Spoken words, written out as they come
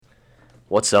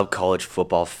What's up, college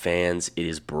football fans? It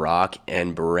is Brock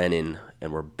and Brennan,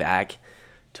 and we're back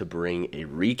to bring a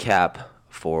recap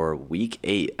for Week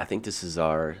 8. I think this is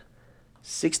our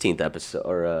 16th episode,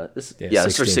 or this is our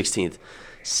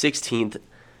 16th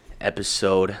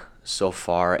episode so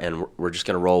far, and we're just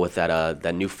gonna roll with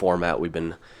that new format we've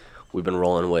been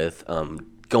rolling with,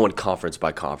 going conference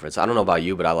by conference. I don't know about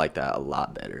you, but I like that a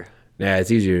lot better. Yeah,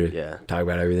 it's easier to talk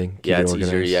about everything. Keep it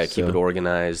easier. Keep it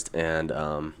organized, and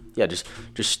just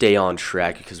stay on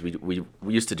track, because we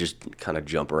used to just kind of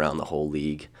jump around the whole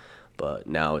league, but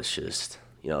now it's just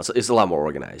it's a lot more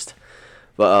organized.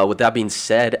 But with that being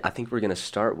said, I think we're gonna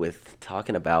start with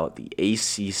talking about the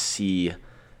ACC.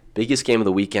 Biggest game of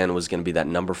the weekend was gonna be that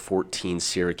number 14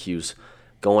 Syracuse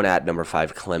going at number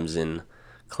 5 Clemson.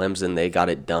 Clemson, they got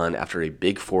it done after a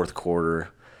big fourth quarter.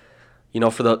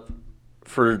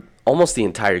 For almost the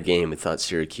entire game, we thought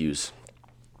Syracuse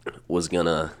was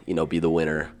gonna be the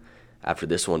winner after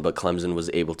this one, but Clemson was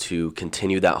able to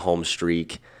continue that home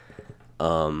streak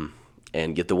and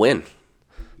get the win.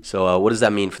 So what does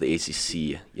that mean for the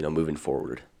ACC, moving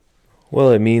forward?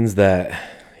 Well, it means that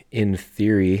in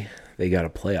theory they got a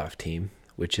playoff team,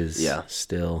 which is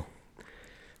still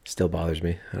bothers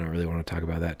me. I don't really want to talk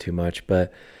about that too much,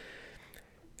 but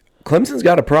Clemson's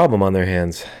got a problem on their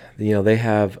hands. They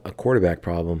have a quarterback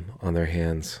problem on their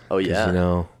hands. Oh,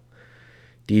 yeah.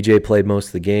 DJ played most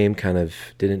of the game, kind of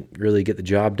didn't really get the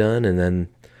job done, and then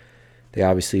they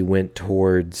obviously went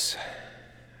towards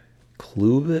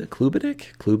Klubnik, something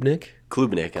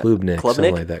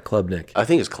like that. Klubnik. I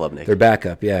think it's Klubnik. Their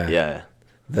backup, yeah. Yeah.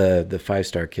 The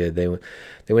 5-star kid. They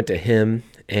went to him,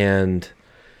 and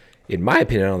in my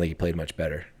opinion, I don't think he played much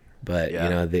better. But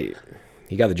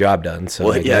he got the job done. So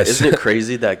well, isn't it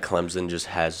crazy that Clemson just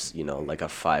has like a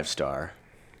 5-star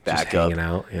backup just hanging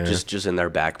out, just in their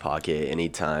back pocket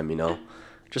anytime,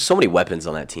 just so many weapons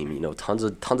on that team, tons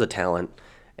of talent,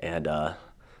 and to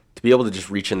be able to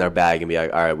just reach in their bag and be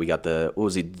like, all right, we got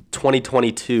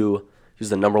 2022,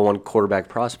 he's the number 1 quarterback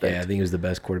prospect. Yeah, I think he was the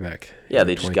best quarterback. Yeah,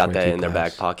 they just got that in their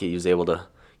back pocket. He was able to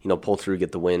pull through,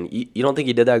 get the win. You don't think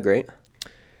he did that great?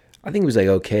 I think he was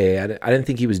okay. I didn't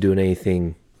think he was doing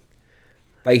anything.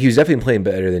 Like, he was definitely playing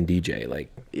better than DJ,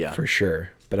 for sure.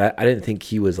 But I didn't think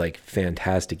he was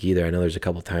fantastic either. I know there's a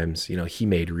couple times, he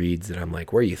made reads that I'm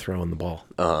like, where are you throwing the ball?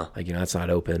 That's not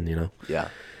open, Yeah.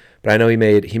 But I know he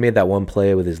made that one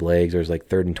play with his legs. It was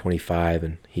 3rd and 25,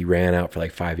 and he ran out for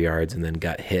 5 yards and then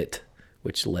got hit,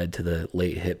 which led to the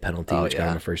late hit penalty, which got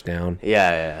him a first down.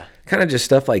 Yeah. Kind of just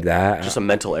stuff like that. Just a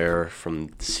mental error from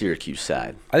the Syracuse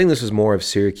side. I think this was more of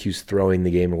Syracuse throwing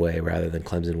the game away rather than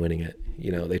Clemson winning it.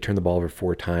 They turned the ball over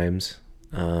 4 times,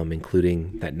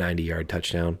 including that 90-yard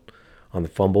touchdown on the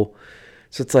fumble.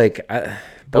 So it's that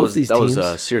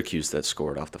was Syracuse that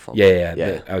scored off the fumble. Yeah.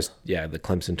 The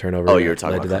Clemson turnover. Oh, you were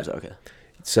talking about Clemson. Okay.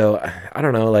 So I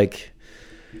don't know.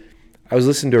 I was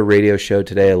listening to a radio show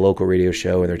today, a local radio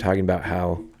show, and they're talking about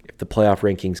how if the playoff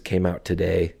rankings came out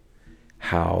today,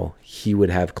 how he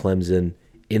would have Clemson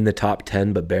in the top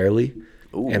 10, but barely.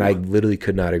 Ooh. And I literally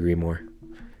could not agree more,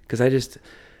 because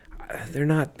they're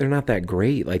not that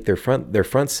great. Their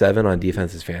front 7 on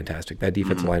defense is fantastic. That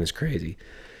defensive line is crazy,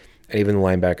 and even the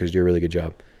linebackers do a really good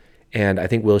job. And I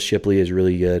think Will Shipley is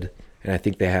really good, and I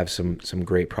think they have some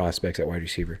great prospects at wide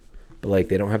receiver. But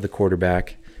they don't have the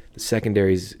quarterback. The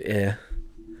secondary's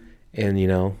and we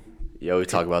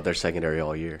talk about their secondary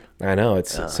all year. I know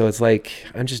so it's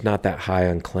I'm just not that high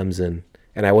on Clemson,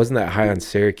 and I wasn't that high on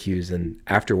Syracuse. And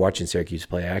after watching Syracuse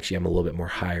play, I am a little bit more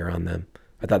higher on them.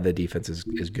 I thought the defense is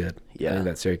good. Yeah. I think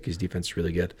that Syracuse defense is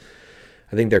really good.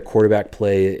 I think their quarterback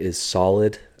play is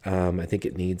solid. I think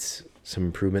it needs some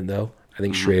improvement, though. I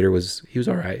think Schrader was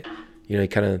all right. He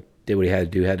kind of did what he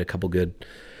had to do. Had a couple good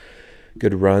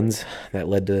runs that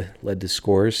led to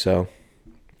scores. So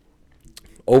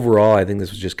overall, I think this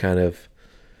was just it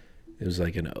was I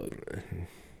think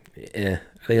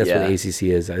that's what the ACC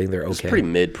is. I think they're okay. It's pretty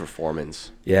mid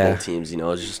performance. Yeah. Both teams, it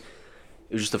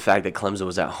was just the fact that Clemson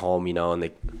was at home,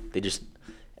 and they just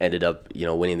ended up,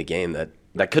 winning the game that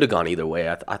could have gone either way.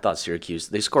 I thought Syracuse,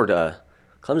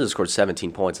 Clemson scored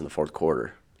 17 points in the fourth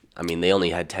quarter. I mean, they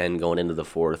only had 10 going into the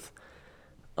fourth,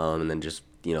 and then just,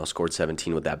 scored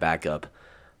 17 with that backup.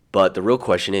 But the real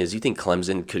question is, you think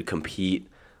Clemson could compete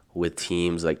with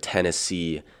teams like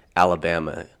Tennessee,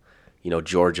 Alabama,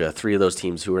 Georgia, 3 of those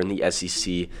teams who are in the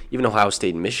SEC, even Ohio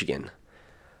State and Michigan?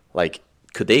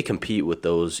 Could they compete with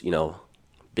those,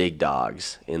 big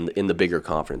dogs in the bigger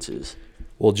conferences?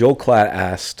 Well, Joel Klatt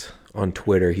asked on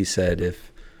Twitter, he said if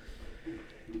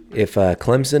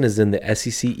Clemson is in the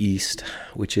SEC East,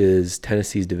 which is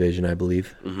Tennessee's division, I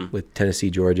believe, with Tennessee,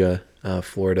 Georgia,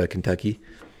 Florida, Kentucky,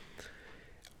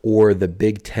 or the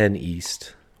Big Ten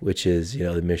East, which is,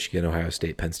 the Michigan, Ohio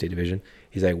State, Penn State division.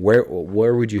 He's like,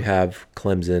 where would you have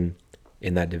Clemson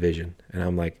in that division? And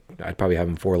I'm like, I'd probably have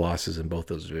them 4 losses in both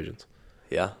those divisions.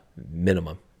 Yeah.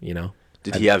 Minimum,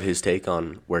 Did he have his take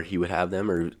on where he would have them,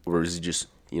 or was he just,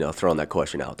 throwing that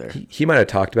question out there? He might have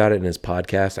talked about it in his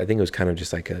podcast. I think it was kind of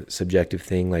just like a subjective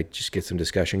thing, like just get some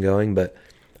discussion going. But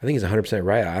I think he's 100%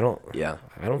 right. I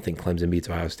don't think Clemson beats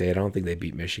Ohio State. I don't think they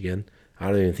beat Michigan. I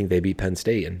don't even think they beat Penn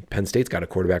State. And Penn State's got a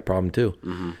quarterback problem too.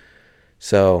 Mm-hmm.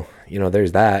 So,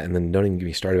 there's that. And then don't even get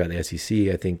me started about the SEC.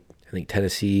 I think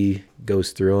Tennessee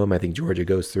goes through them. I think Georgia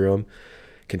goes through them.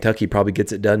 Kentucky probably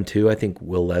gets it done too. I think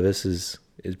Will Levis is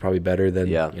probably better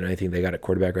than I think they got a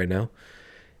quarterback right now.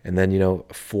 And then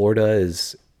Florida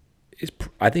is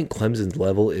I think Clemson's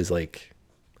level is like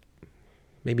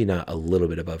maybe not a little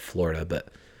bit above Florida, but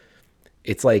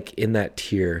it's like in that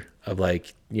tier of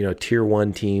like tier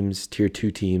 1 teams, tier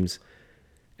 2 teams,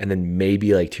 and then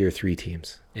maybe like tier 3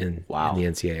 teams in the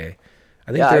NCAA.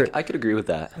 I could agree with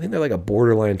that. I think they're like a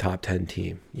borderline top 10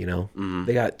 team. Mm-hmm.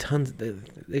 They got tons.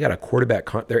 They got a quarterback.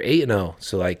 They're 8-0,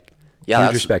 so like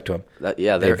huge respect to them.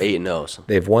 They're 8-0. So.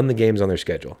 They've won the games on their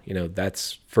schedule.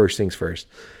 That's first things first.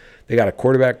 They got a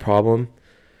quarterback problem.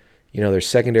 Their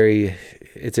secondary,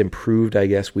 it's improved, I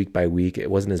guess, week by week. It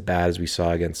wasn't as bad as we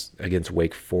saw against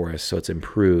Wake Forest, so it's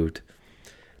improved.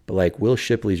 But like Will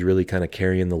Shipley's really kind of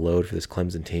carrying the load for this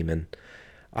Clemson team, and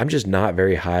I'm just not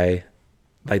very high.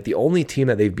 Like the only team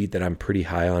that they've beat that I'm pretty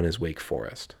high on is Wake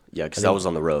Forest. Yeah, because that was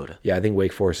on the road. Yeah, I think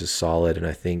Wake Forest is solid, and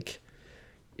I think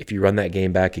if you run that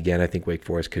game back again, I think Wake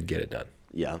Forest could get it done.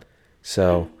 Yeah.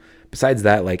 So besides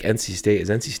that, like NC State, is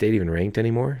NC State even ranked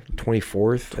anymore?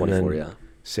 24th? 24, yeah.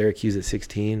 Syracuse at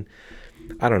 16.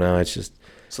 I don't know. It's just.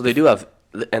 So they do have,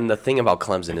 and the thing about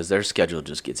Clemson is their schedule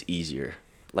just gets easier.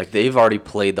 Like they've already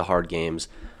played the hard games.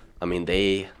 I mean,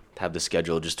 they have the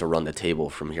schedule just to run the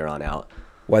table from here on out.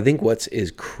 Well, I think what's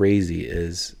is crazy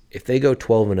is if they go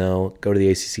 12-0, go to the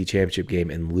ACC championship game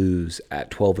and lose at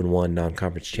 12-1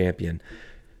 non-conference champion,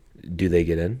 do they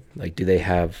get in? Like, do they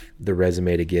have the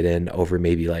resume to get in over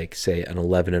maybe like say an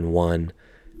 11-1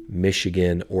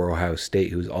 Michigan or Ohio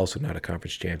State, who's also not a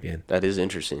conference champion? That is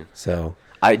interesting. So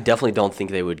I definitely don't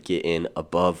think they would get in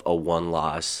above a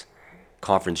 1-loss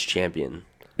conference champion.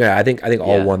 Yeah, I think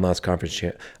all one-loss conference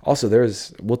champ. Also,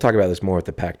 we'll talk about this more with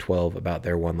the Pac-12 about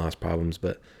their one-loss problems,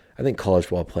 but I think college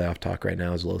football playoff talk right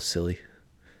now is a little silly.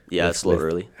 Yeah, it's a little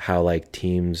early. How like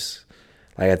teams,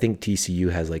 like I think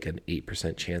TCU has like an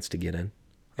 8% chance to get in,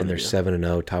 and they're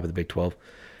 7-0, top of the Big 12.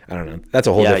 I don't know. That's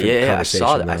a whole different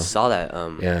conversation. I saw that.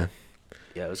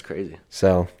 Yeah, it was crazy.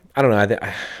 So I don't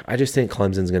know. I just think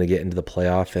Clemson's going to get into the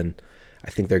playoff, and I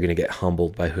think they're going to get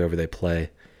humbled by whoever they play,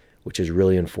 which is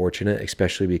really unfortunate,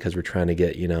 especially because we're trying to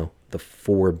get, the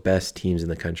 4 best teams in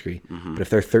the country. Mm-hmm. But if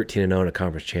they're 13-0 and a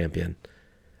conference champion,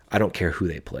 I don't care who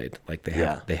they played. Like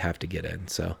they have to get in.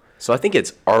 So I think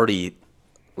it's already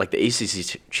like the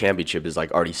ACC championship is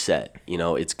like already set.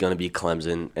 It's going to be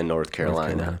Clemson and North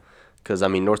Carolina. Because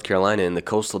North Carolina in the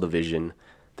Coastal Division,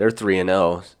 they're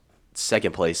 3-0.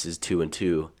 Second place is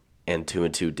 2-2 and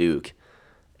 2-2 Duke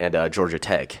and Georgia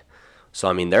Tech.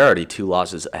 So they're already 2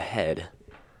 losses ahead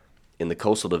in the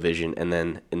Coastal Division, and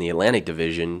then in the Atlantic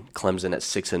Division, Clemson at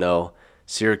 6-0,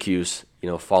 Syracuse,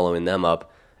 following them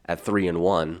up at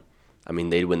 3-1.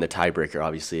 They'd win the tiebreaker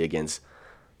obviously against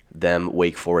them,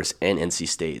 Wake Forest, and NC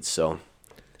State. So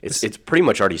it's pretty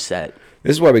much already set.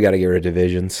 This is why we got to get rid of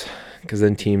divisions, because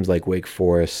then teams like Wake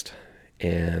Forest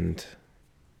and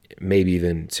maybe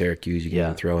even Syracuse, you can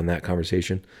even throw in that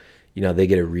conversation. They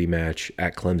get a rematch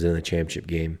at Clemson in the championship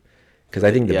game, because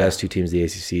I think the best 2 teams in the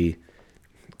ACC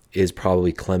is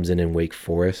probably Clemson and Wake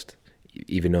Forest,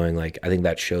 even knowing, I think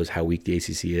that shows how weak the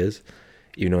ACC is,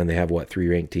 even knowing they have, 3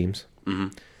 ranked teams? Mm-hmm.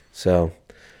 So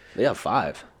they have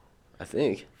 5, I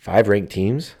think. 5 ranked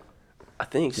teams? I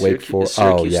think. Syracuse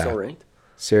still ranked?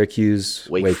 Syracuse,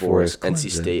 Wake Forest,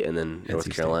 NC State, and then North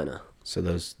Carolina. So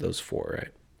those 4,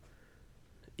 right?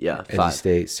 Yeah, 5. NC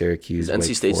State, Syracuse, Is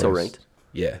NC State still ranked?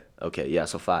 Yeah. Okay, yeah,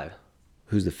 so 5.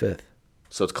 Who's the 5th?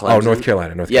 So it's Clemson. Oh, North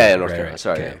Carolina. North Carolina. Carolina.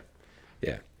 Sorry. Okay.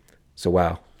 Yeah. So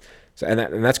wow. So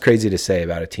and that's crazy to say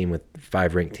about a team with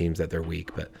 5 ranked teams that they're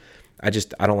weak, but I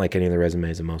don't like any of the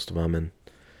resumes of most of them, and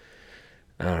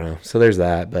I don't know. So there's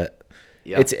that, but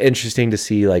it's interesting to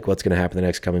see what's going to happen the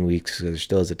next coming weeks, because there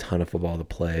still is a ton of football to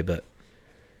play, but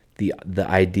the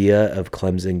idea of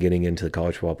Clemson getting into the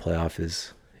college football playoff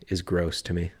is gross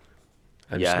to me.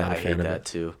 I'm just not a fan hate of that it.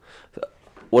 too.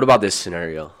 What about this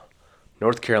scenario?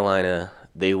 North Carolina,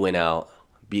 they win out,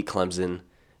 beat Clemson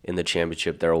in the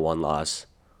championship. They're a 1-loss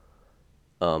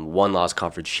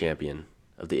conference champion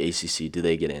of the ACC. Do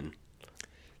they get in?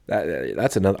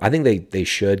 That's another. I think they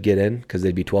should get in because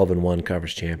they'd be 12-1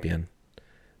 conference champion.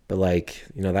 But like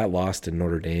that loss to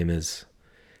Notre Dame is,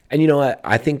 and you know what?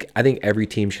 I think every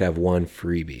team should have one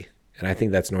freebie, and I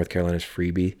think that's North Carolina's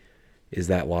freebie, is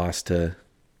that loss to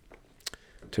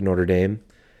Notre Dame.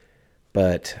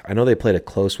 But I know they played a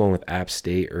close one with App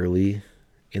State early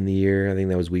in the year. I think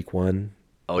that was week 1.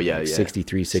 Oh yeah, like yeah.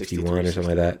 63-61 or something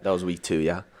like that. That was week 2,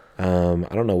 yeah. I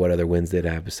don't know what other wins they'd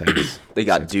have besides. They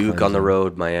got besides Duke on the Clemson.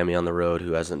 road, Miami on the road,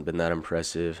 who hasn't been that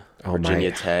impressive.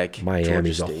 Virginia Tech, Miami's Georgia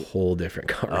a State. whole different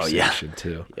conversation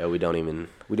too. Yeah, we don't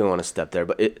want to step there,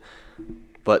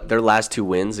 but their last 2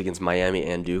 wins against Miami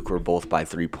and Duke were both by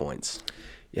 3 points.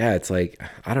 Yeah, it's like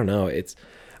I don't know.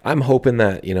 I'm hoping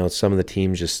that some of the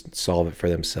teams just solve it for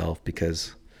themselves,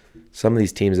 because some of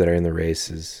these teams that are in the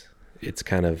race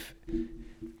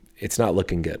it's not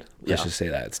looking good. Let's just say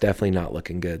that it's definitely not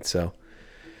looking good. So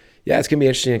yeah, it's gonna be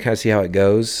interesting to kind of see how it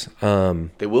goes.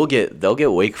 They'll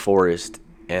get Wake Forest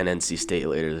and NC State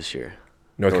later this year.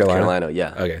 North Carolina,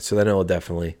 yeah. Okay, so then it will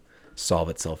definitely solve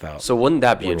itself out. So wouldn't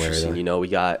that be One way or the interesting? other. We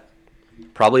got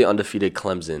probably undefeated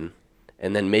Clemson,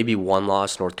 and then maybe one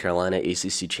loss North Carolina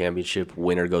ACC championship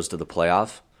winner goes to the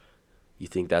playoff. You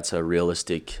think that's a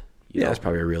realistic? That's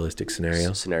probably a realistic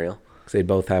scenario. Scenario. Because they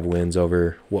both have wins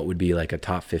over what would be like a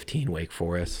top 15 Wake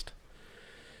Forest.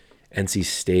 NC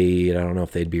State, I don't know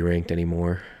if they'd be ranked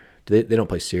anymore. They don't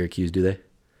play Syracuse, do they?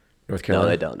 North Carolina?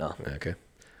 No, they don't. No. Okay.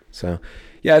 So,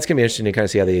 yeah, it's going to be interesting to kind of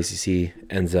see how the ACC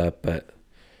ends up. But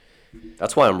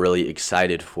That's why I'm really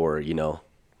excited for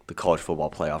the college football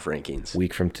playoff rankings.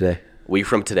 week from today. Week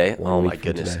from today. One Oh week my from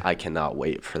goodness, today. I cannot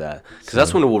wait for that, because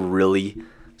that's when we'll really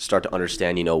start to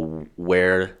understand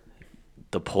where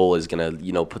the poll is gonna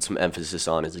put some emphasis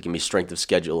on. Is it gonna be strength of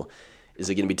schedule? Is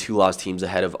it gonna be 2 lost teams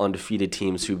ahead of undefeated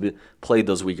teams who played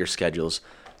those weaker schedules?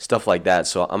 Stuff like that.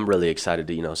 So I'm really excited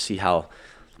to see how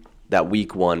that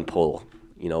week 1 poll,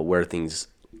 where things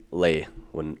lay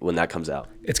when that comes out.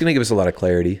 It's going to give us a lot of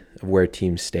clarity of where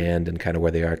teams stand and kind of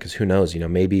where they are. Because who knows?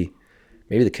 Maybe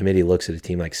the committee looks at a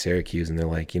team like Syracuse and they're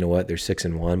like, you know what? They're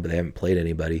 6-1, but they haven't played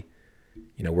anybody.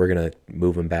 We're going to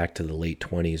move them back to the late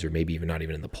 20s, or maybe even not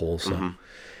even in the poll. So,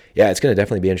 yeah, it's going to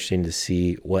definitely be interesting to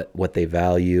see what they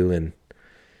value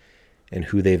and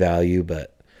who they value.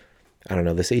 But I don't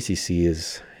know. This ACC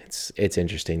it's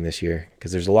interesting this year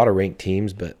because there's a lot of ranked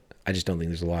teams, but I just don't think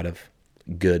there's a lot of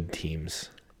good teams.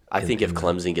 I think if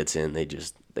Clemson gets in, they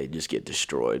just get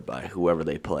destroyed by whoever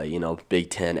they play. Big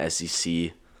Ten, SEC.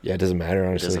 Yeah, it doesn't matter,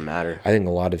 honestly. It doesn't matter. I think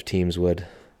a lot of teams would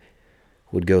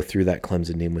go through that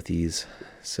Clemson team with ease.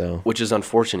 So, Which is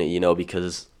unfortunate,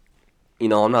 because,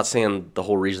 I'm not saying the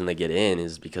whole reason they get in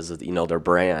is because of, their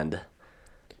brand.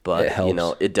 But, It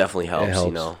helps. It definitely helps,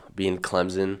 It helps. Being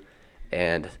Clemson.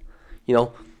 And,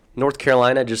 North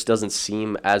Carolina just doesn't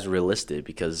seem as realistic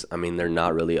because, they're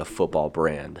not really a football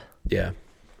brand. yeah,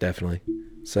 definitely.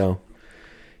 So,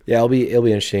 yeah, it'll be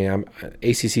interesting.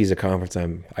 ACC is a conference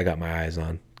I got my eyes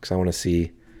on because I want to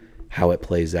see how it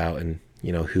plays out and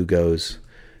who goes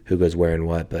where and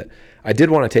what. But I did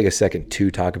want to take a second to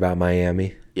talk about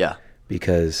Miami Yeah.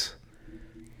 because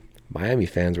Miami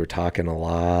fans were talking a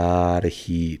lot of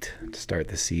heat to start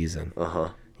the season. Uh-huh.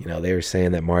 They were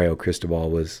saying that Mario Cristobal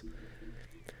was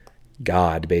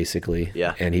God, basically.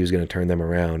 Yeah. And he was going to turn them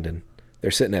around. And they're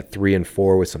sitting at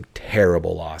 3-4 with some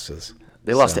terrible losses.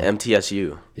 They lost So, to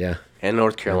MTSU Yeah. and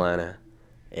North Carolina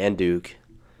and Duke.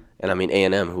 And,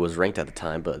 A&M, who was ranked at the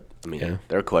time, but, Yeah.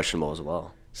 they're questionable as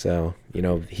well. So,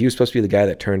 he was supposed to be the guy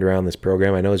that turned around this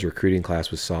program. I know his recruiting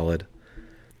class was solid.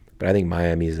 But I think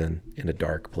Miami's in a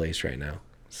dark place right now.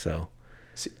 So,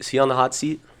 Is he on the hot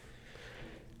seat?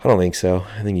 I don't think so.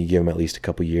 I think you give him at least a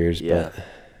couple years. Yeah. But,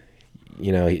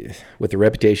 with the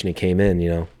reputation he came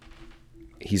in,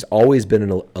 he's always been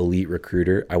an elite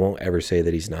recruiter. I won't ever say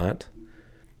that he's not.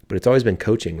 But it's always been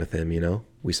coaching with him,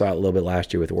 We saw it a little bit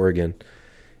last year with Oregon.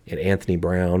 And Anthony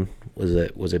Brown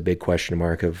was a big question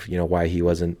mark of, why he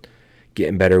wasn't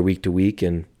getting better week to week.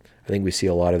 And I think we see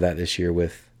a lot of that this year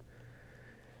with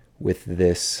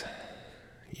this,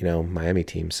 Miami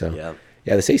team. So, Yeah.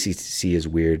 this ACC is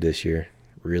weird this year.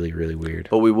 Really, really weird.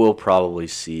 But we will probably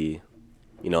see,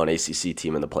 an ACC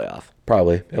team in the playoff.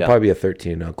 Probably. It'll Yeah. probably be a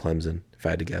 13-0 Clemson, if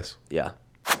I had to guess. Yeah.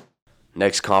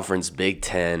 Next conference, Big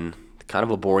Ten. Kind of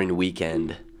a boring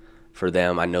weekend for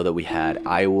them. I know that we had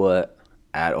Iowa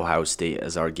at Ohio State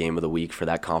as our game of the week for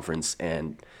that conference.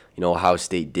 And, Ohio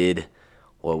State did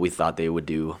what we thought they would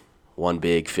do. One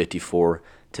big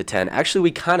 54-10. Actually,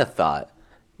 we kind of thought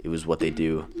it was what they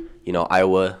do.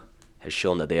 Iowa has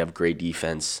shown that they have great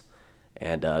defense.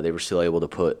 And they were still able to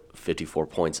put 54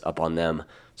 points up on them.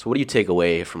 So what do you take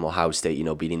away from Ohio State,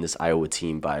 beating this Iowa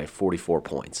team by 44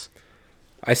 points?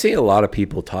 I see a lot of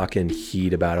people talking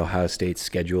heat about Ohio State's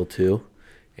schedule too,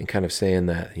 and kind of saying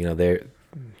that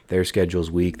their schedule's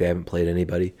weak. They haven't played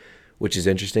anybody, which is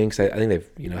interesting because I think they've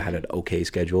had an okay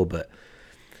schedule, but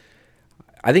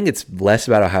I think it's less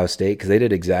about Ohio State because they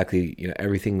did exactly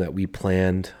everything that we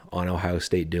planned on Ohio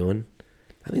State doing.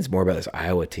 I think it's more about this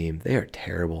Iowa team. They are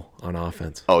terrible on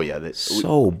offense. Oh yeah,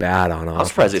 so bad on offense. I'm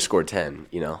surprised they scored 10.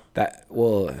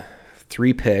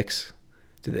 3 picks.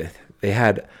 They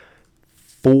had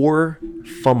 4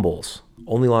 fumbles,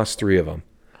 only lost 3 of them.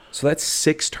 So that's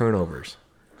 6 turnovers.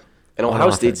 And Ohio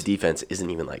State's defense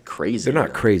isn't even crazy. They're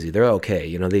not crazy. They're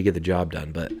okay. They get the job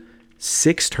done. But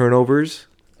 6 turnovers.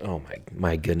 Oh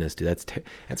my goodness, dude.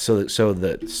 So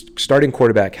the starting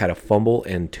quarterback had a fumble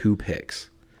and 2 picks.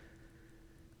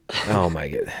 Oh my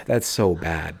god, that's so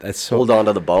bad. That's so hold on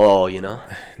to the ball, No,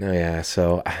 yeah.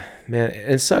 So, man,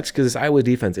 it sucks because this Iowa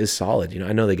defense is solid.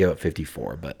 I know they gave up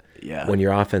 54, but when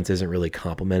your offense isn't really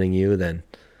complimenting you, then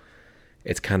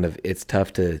it's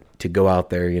tough to go out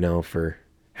there, for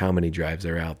how many drives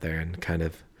they're out there and kind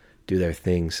of do their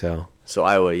thing. So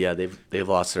Iowa, yeah, they've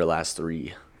lost their last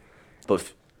 3,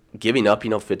 but giving up,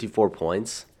 54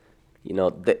 points,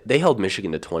 they held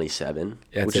Michigan to 27,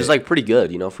 which is pretty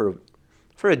good,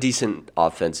 for a decent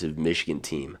offensive Michigan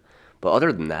team. But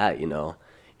other than that, it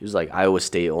was Iowa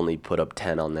State only put up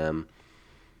 10 on them.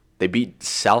 They beat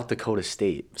South Dakota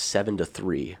State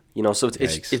 7-3. So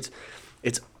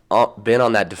it's been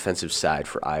on that defensive side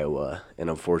for Iowa, and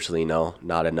unfortunately,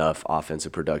 not enough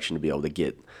offensive production to be able to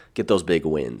get those big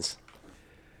wins.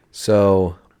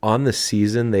 So on the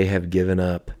season, they have given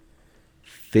up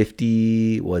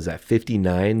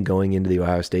 59 going into the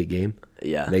Ohio State game?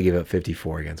 Yeah. They gave up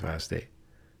 54 against Ohio State.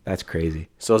 That's crazy.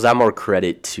 So is that more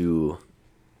credit to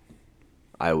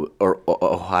Iowa or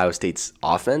Ohio State's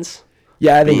offense?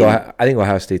 Yeah, I think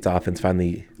Ohio State's offense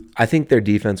finally. I think their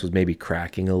defense was maybe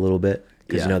cracking a little bit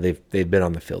because they've been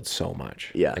on the field so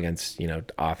much against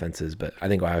offenses, but I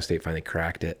think Ohio State finally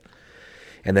cracked it.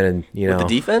 And then with the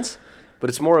defense, but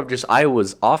it's more of just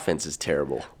Iowa's offense is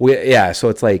terrible. So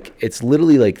it's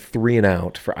literally 3 and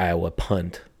out for Iowa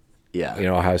punt. Yeah,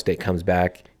 Ohio State comes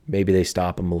back, maybe they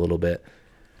stop them a little bit.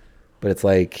 But it's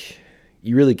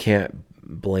you really can't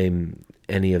blame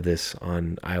any of this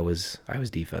on Iowa's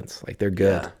defense. They're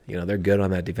good. Yeah. They're good on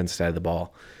that defense side of the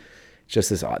ball. It's just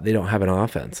they don't have an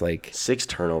offense. 6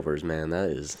 turnovers, man.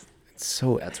 That's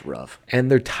rough.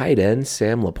 And their tight end,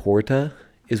 Sam Laporta,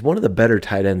 is one of the better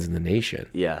tight ends in the nation.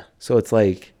 Yeah. So it's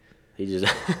he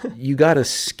just you got to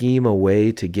scheme a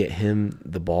way to get him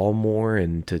the ball more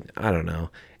and I don't know.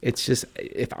 It's just,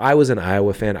 if I was an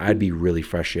Iowa fan, I'd be really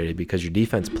frustrated because your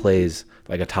defense plays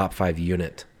like a top 5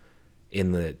 unit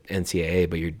in the NCAA,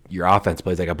 but your offense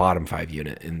plays like a bottom 5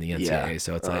 unit in the NCAA.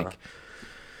 So it's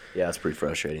yeah, it's pretty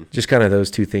frustrating. Just kind of those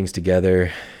two things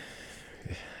together.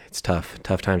 It's tough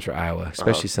times for Iowa,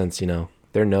 especially since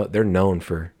they're known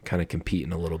for kind of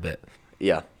competing a little bit.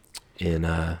 Yeah. In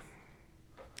the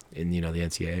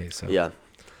NCAA. So yeah.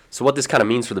 So what this kind of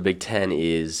means for the Big Ten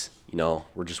is,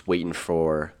 we're just waiting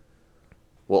for,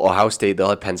 Ohio State, they'll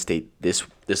have Penn State this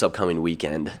upcoming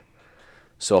weekend.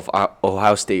 So if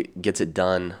Ohio State gets it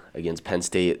done against Penn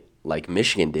State like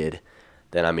Michigan did,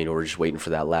 then, we're just waiting for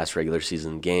that last regular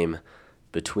season game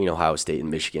between Ohio State and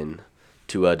Michigan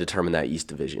to determine that East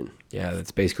Division. Yeah,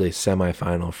 that's basically a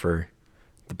semifinal for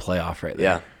the playoff right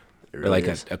there. Yeah. Really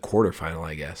or a quarterfinal,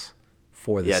 I guess,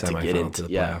 for the semifinal to the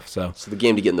playoff. So the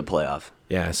game to get in the playoff.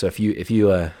 Yeah, so if you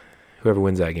whoever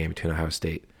wins that game between Ohio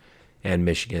State and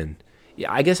Michigan,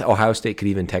 I guess Ohio State could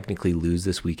even technically lose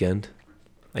this weekend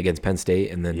against Penn State,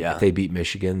 and then if they beat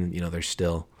Michigan, they're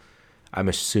still. I'm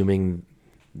assuming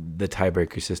the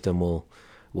tiebreaker system will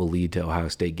lead to Ohio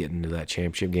State getting into that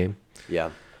championship game.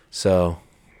 Yeah. So,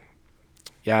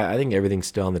 I think everything's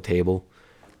still on the table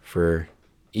for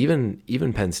even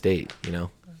Penn State.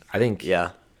 I think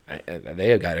they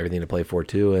have got everything to play for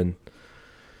too, and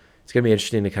it's gonna be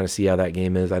interesting to kind of see how that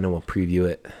game is. I know we'll preview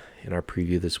it in our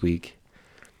preview this week,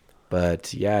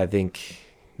 but I think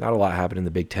not a lot happened in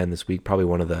the Big Ten this week. Probably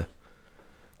one of the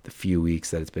few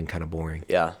weeks that it's been kind of boring.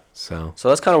 Yeah. So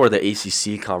that's kind of where the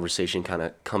ACC conversation kind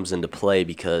of comes into play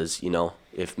because,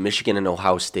 if Michigan and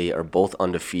Ohio State are both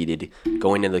undefeated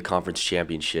going into the conference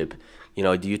championship,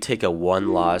 do you take a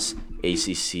 1-loss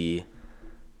ACC,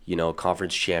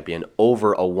 conference champion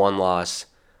over a 1-loss,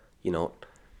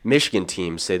 Michigan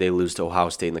team, say they lose to Ohio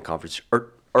State in the conference,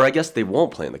 or I guess they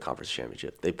won't play in the conference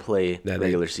championship. They play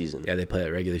regular season. Yeah, they play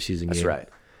that regular season game. That's right.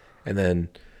 And then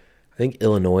I think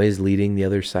Illinois is leading the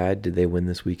other side. Did they win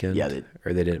this weekend? Yeah.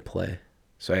 Or they didn't play?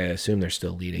 So I assume they're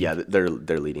still leading. Yeah, they're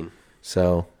leading.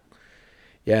 So,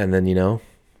 yeah, and then,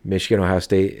 Michigan, Ohio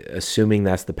State, assuming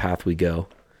that's the path we go,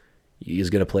 he's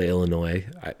going to play Illinois.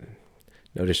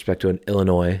 No disrespect to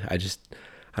Illinois. I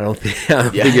don't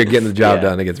think you're getting the job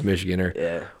done against Michigan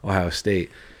or Ohio State.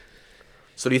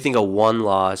 So do you think a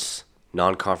one-loss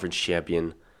non-conference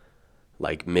champion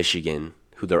like Michigan,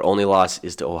 who their only loss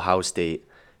is to Ohio State,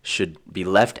 should be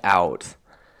left out,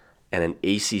 and an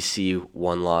ACC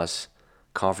one-loss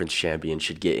conference champion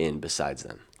should get in besides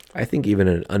them? I think even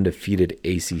an undefeated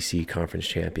ACC conference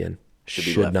champion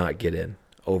should not get in.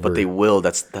 But they will.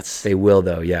 They will,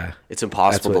 though. Yeah, it's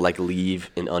impossible to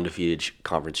leave an undefeated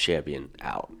conference champion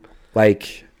out.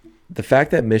 Like, the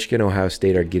fact that Michigan and Ohio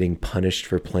State are getting punished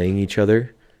for playing each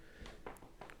other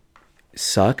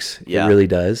sucks. Yeah. It really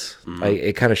does. Mm-hmm. Like,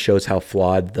 it kind of shows how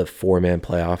flawed the 4-man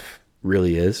playoff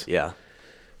really is. Yeah.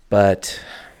 But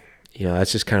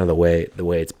that's just kind of the way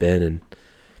it's been, and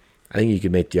I think you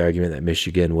could make the argument that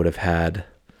Michigan would have had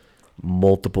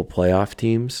multiple playoff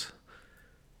teams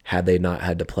had they not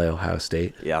had to play Ohio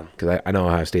State. Yeah. Because I know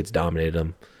Ohio State's dominated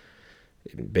them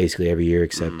basically every year,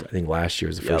 except I think last year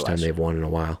was the first time they've won in a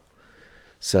while.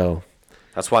 So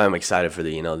that's why I'm excited for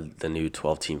the new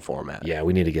 12-team format. Yeah,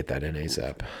 we need to get that in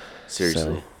ASAP.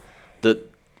 Seriously. So,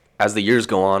 as the years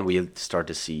go on, we start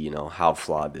to see, how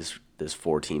flawed this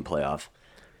 4-team playoff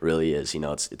really is.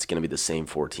 It's going to be the same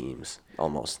 4 teams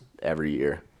almost every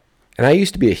year. And I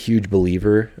used to be a huge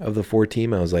believer of the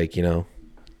 4-team. I was like,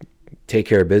 take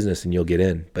care of business and you'll get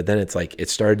in. But then it's like it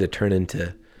started to turn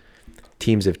into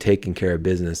teams have taken care of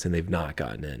business and they've not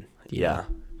gotten in. Yeah.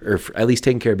 Or at least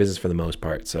taking care of business for the most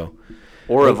part. So,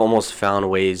 or have almost found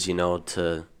ways,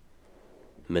 to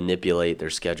manipulate their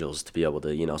schedules to be able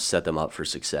to, set them up for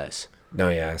success. No,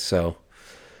 yeah. So,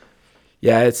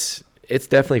 yeah, it's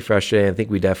definitely frustrating. I think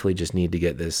we definitely just need to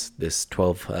get this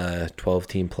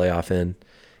 12-team playoff in.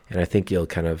 And I think you'll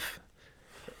kind of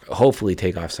hopefully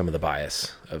take off some of the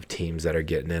bias of teams that are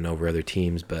getting in over other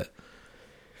teams. But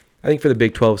I think for the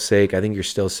Big 12's sake, I think you're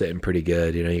still sitting pretty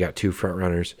good. You got 2 front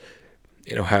runners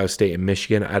in Ohio State and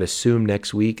Michigan. I'd assume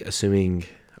next week, assuming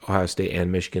Ohio State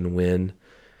and Michigan win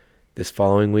this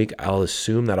following week, I'll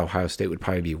assume that Ohio State would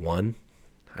probably be 1.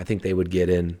 I think they would get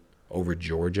in over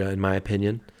Georgia, in my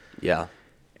opinion. Yeah.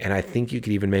 And I think you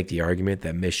could even make the argument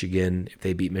that Michigan, if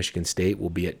they beat Michigan State,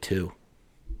 will be at 2,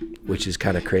 which is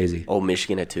kind of crazy. Oh,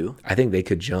 Michigan at 2? I think they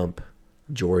could jump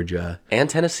Georgia. And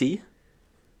Tennessee?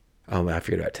 Oh, I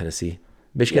forget about Tennessee.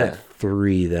 Michigan at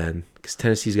 3 then, because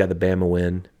Tennessee's got the Bama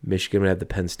win. Michigan would have the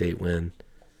Penn State win.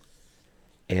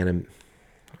 And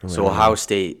so Ohio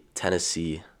State,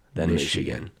 Tennessee, then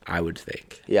Michigan. I would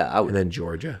think. Yeah, I would. And then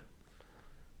Georgia.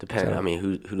 Depending. I mean,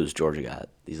 who does Georgia got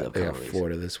these upcoming weeks? They got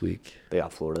Florida this week. They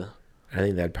got Florida. I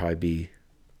think that'd probably be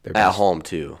their best. At home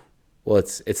too. Well,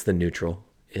 it's the neutral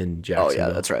in Jacksonville. Oh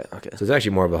yeah, that's right. Okay. So it's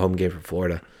actually more of a home game for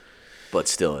Florida. But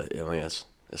still, it's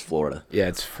Florida. Yeah,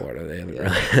 it's Florida. They haven't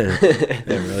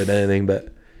really done anything,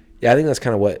 but yeah, I think that's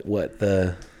kind of what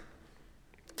the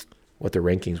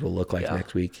rankings will look like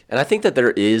next week. And I think that there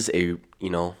is a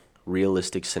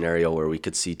realistic scenario where we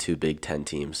could see 2 Big 10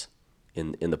 teams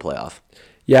in the playoff.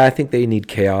 Yeah, I think they need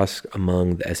chaos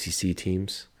among the SEC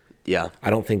teams. Yeah.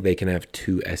 I don't think they can have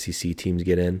 2 SEC teams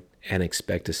get in and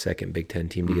expect a second Big 10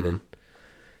 team to get in.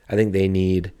 I think they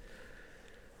need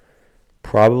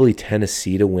probably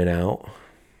Tennessee to win out.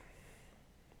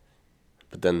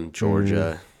 But then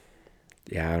Georgia.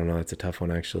 Yeah, I don't know. It's a tough one,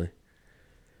 actually.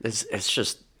 It's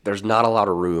just there's not a lot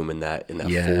of room in that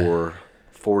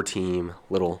 4-team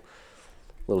little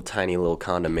tiny little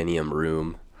condominium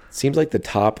room. Seems like the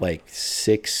top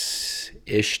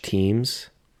 6-ish teams,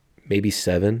 maybe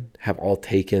 7, have all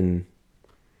taken.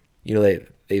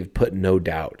 They've put no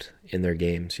doubt in their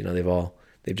games.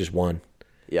 They've just won.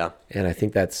 Yeah. And I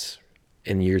think that's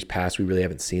in years past we really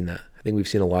haven't seen that. I think we've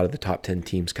seen a lot of the top 10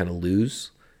 teams kind of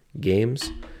lose games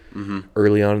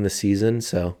early on in the season.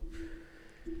 So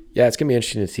yeah, it's gonna be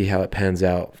interesting to see how it pans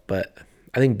out. But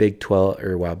I think Big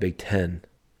 10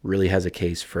 really has a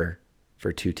case for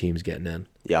 2 teams getting in.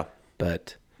 Yeah.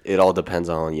 But it all depends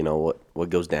on, what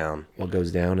goes down. What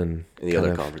goes down and in the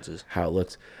other conferences. How it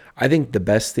looks. I think the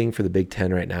best thing for the Big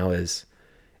 10 right now is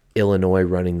Illinois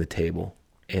running the table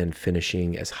and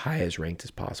finishing as high as ranked as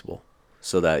possible.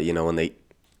 So that,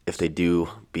 if they do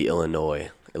beat Illinois,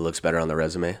 it looks better on the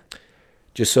resume.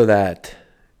 Just so that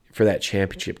for that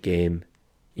championship game,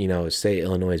 say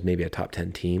Illinois is maybe a top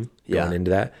 10 team going into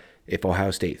that. If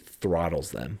Ohio State throttles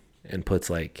them and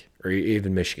puts or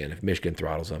even Michigan, if Michigan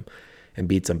throttles them and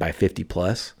beats them by 50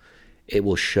 plus, it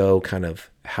will show kind of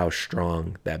how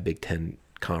strong that Big 10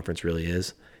 conference really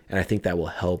is. and I think that will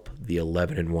help the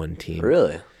 11-1 team.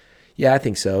 Really? Yeah, I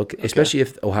think so. Especially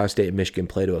if Ohio State and Michigan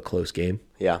play to a close game,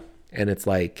 Yeah. and it's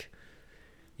like,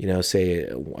 say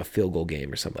a field goal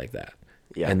game or something like that.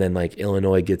 Yeah. And then like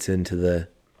Illinois gets into the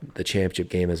championship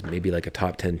game as maybe like a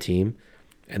top 10 team,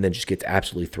 and then just gets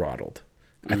absolutely throttled.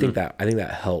 I think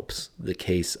that helps the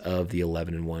case of the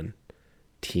 11-1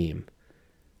 team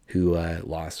who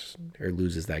lost or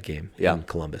loses that game in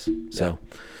Columbus. So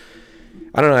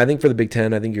I don't know. I think for the Big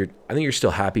Ten, I think you're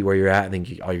still happy where you're at. I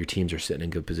think all your teams are sitting in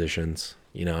good positions.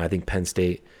 I think Penn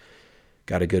State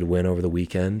got a good win over the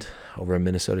weekend over a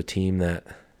Minnesota team that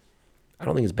I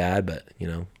don't think is bad, but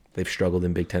they've struggled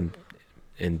in Big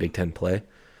Ten play.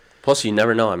 Plus, you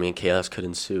never know. I mean, chaos could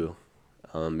ensue.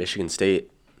 Michigan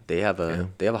State, they have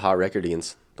a hot record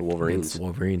against the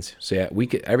Wolverines. So yeah,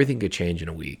 everything could change in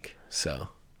a week. So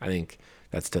I think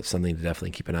that's something to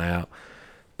definitely keep an eye out.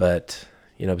 But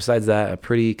besides that, a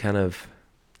pretty kind of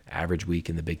average week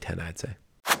in the Big Ten, I'd say.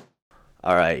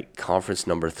 All right, conference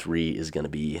number 3 is going to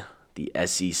be the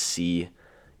SEC.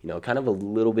 Kind of a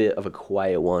little bit of a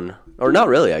quiet one, or not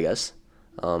really, I guess.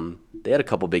 They had a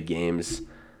couple big games.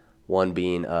 One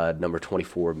being number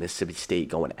 24 Mississippi State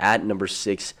going at number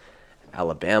 6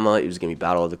 Alabama. It was going to be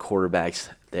battle of the quarterbacks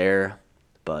there,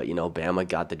 but Bama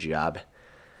got the job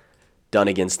done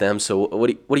against them. So what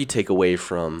do you take away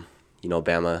from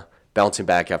Bama bouncing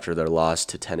back after their loss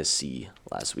to Tennessee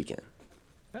last weekend?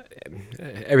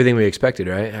 Everything we expected,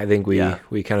 right? I think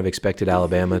we kind of expected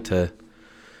Alabama to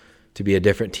be a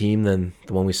different team than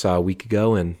the one we saw a week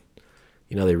ago, and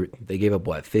they gave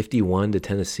up 51 to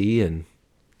Tennessee and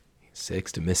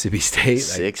 6 to Mississippi State.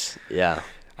 6, yeah.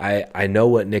 I know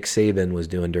what Nick Saban was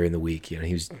doing during the week.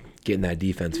 He was getting that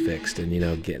defense fixed and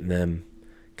getting them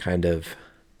kind of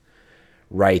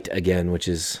right again, which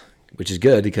is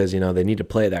good because they need to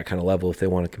play at that kind of level if they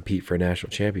want to compete for a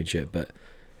national championship. But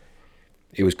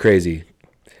it was crazy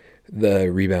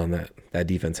the rebound that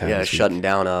defense had. Yeah, shutting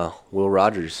down Will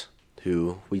Rogers,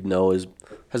 who we know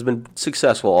has been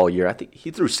successful all year. I think he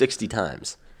threw 60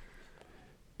 times.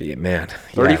 Yeah, man.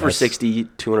 30 for 60,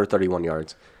 231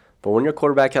 yards. But when your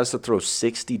quarterback has to throw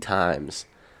 60 times,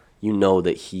 you know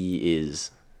that he is,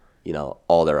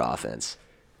 all their offense.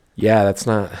 Yeah, that's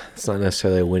not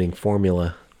necessarily a winning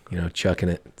formula, chucking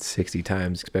it 60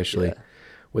 times, especially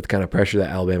with the kind of pressure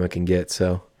that Alabama can get.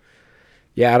 So,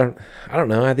 yeah, I don't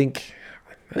know. I think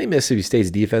Mississippi State's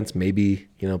defense maybe,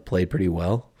 played pretty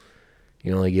well.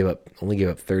 Only gave up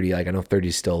 30. Like I know 30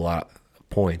 is still a lot of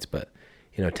points, but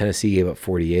Tennessee gave up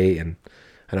 48, and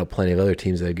I know plenty of other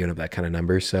teams that have given up that kind of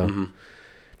number. So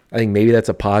I think maybe that's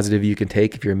a positive you can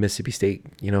take if you're a Mississippi State,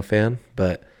 fan.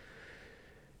 But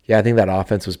yeah, I think that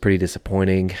offense was pretty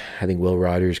disappointing. I think Will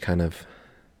Rogers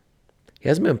he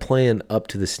hasn't been playing up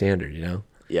to the standard,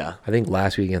 Yeah. I think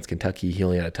last week against Kentucky, he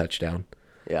only had a touchdown.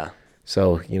 Yeah.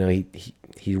 So,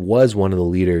 he was one of the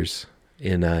leaders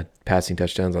in passing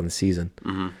touchdowns on the season.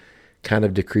 Mm-hmm. Kind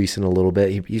of decreasing a little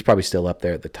bit. He's probably still up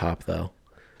there at the top, though.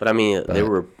 But I mean,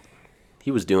 he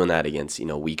was doing that against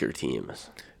weaker teams.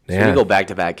 So Yeah. when you go back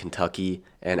to back Kentucky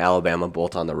and Alabama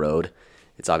both on the road,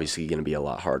 it's obviously going to be a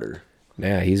lot harder.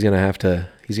 Yeah, he's gonna have to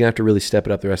really step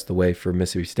it up the rest of the way for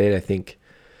Mississippi State. I think,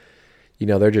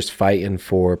 they're just fighting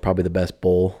for probably the best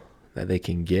bowl that they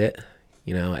can get.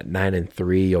 At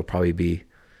 9-3, you'll probably be,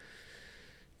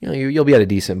 you'll be at a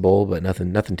decent bowl, but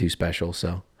nothing too special.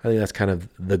 So I think that's kind of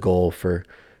the goal for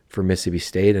Mississippi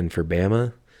State and for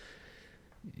Bama.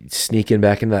 Sneaking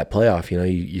back into that playoff,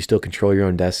 you still control your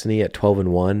own destiny at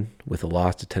 12-1 with a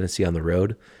loss to Tennessee on the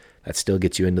road. That still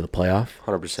gets you into the playoff.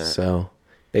 100%. So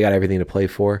they got everything to play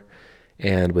for.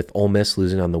 And with Ole Miss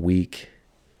losing on the week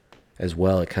as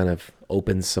well, it kind of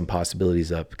opens some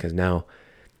possibilities up because now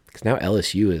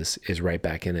LSU is right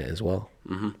back in it as well.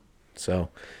 Mm-hmm. So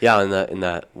yeah, in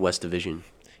that West Division.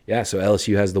 Yeah, so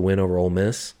LSU has the win over Ole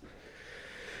Miss.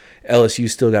 LSU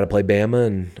still got to play Bama,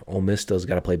 and Ole Miss still's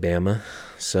got to play Bama.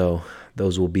 So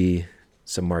those will be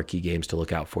some marquee games to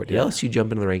look out for. Did LSU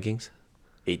jump into the rankings?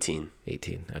 18.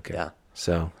 18, okay. Yeah.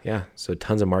 So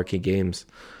tons of marquee games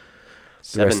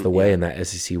the rest of the way in that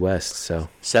SEC West. So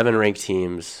 7 ranked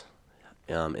teams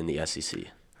in the SEC.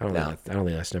 I don't think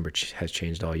that number has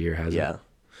changed all year, has it?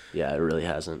 Yeah, it really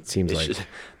hasn't. Seems like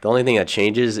the only thing that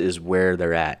changes is where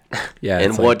they're at. Yeah,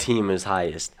 and what team is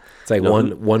highest. It's like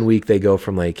one week they go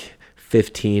from like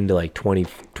 15 to like 20,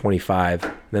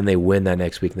 25. Then they win that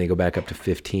next week and they go back up to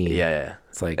 15. Yeah.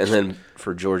 It's like, and then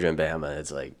for Georgia and Bama,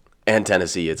 it's like, and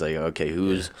Tennessee, it's like, okay,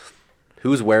 who's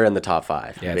where in the top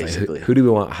 5? Yeah, basically. Like, who do we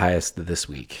want highest this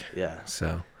week? Yeah.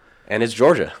 So. And it's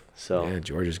Georgia. So. Yeah,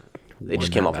 Georgia's. They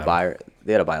just came off a bye.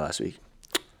 They had a bye last week.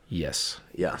 Yes.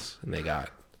 Yes. And they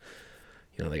got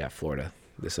they got Florida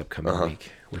this upcoming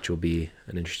week, which will be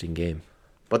an interesting game.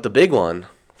 But the big one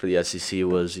for the SEC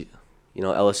was,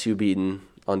 LSU beating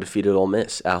undefeated Ole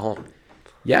Miss at home.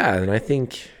 Yeah, and I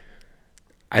think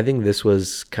this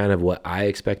was kind of what I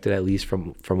expected, at least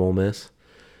from Ole Miss.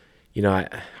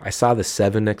 I saw the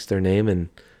 7 next to their name, and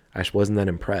I just wasn't that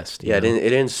impressed. Yeah, it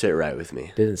didn't sit right with me.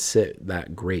 It didn't sit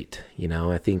that great.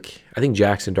 I think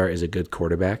Jackson Dart is a good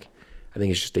quarterback. I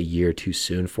think it's just a year too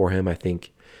soon for him. I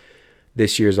think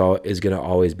this year's is going to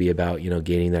always be about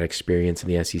gaining that experience in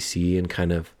the SEC and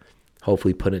kind of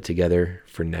hopefully putting it together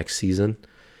for next season.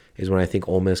 Is when I think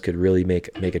Ole Miss could really make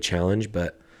a challenge,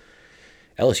 but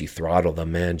LSU throttled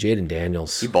them, man. Jaden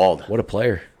Daniels, he balled. What a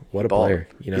player! What a player!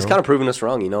 He's kind of proven us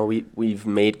wrong. We've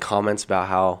made comments about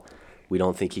how we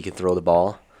don't think he can throw the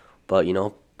ball, but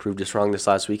proved us wrong this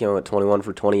last weekend. Went 21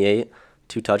 for 28,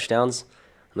 2 touchdowns,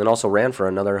 and then also ran for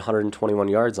another 121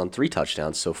 yards on 3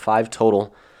 touchdowns. So 5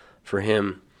 total for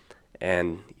him,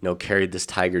 and carried this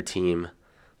Tiger team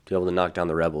to be able to knock down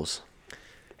the Rebels.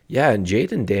 Yeah, and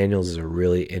Jaden Daniels is a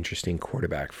really interesting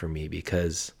quarterback for me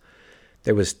because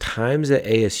there was times at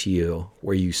ASU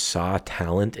where you saw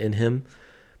talent in him,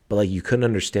 but you couldn't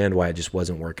understand why it just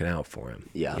wasn't working out for him.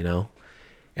 Yeah.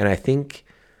 And I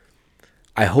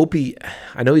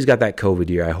know he's got that COVID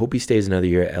year. I hope he stays another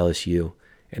year at LSU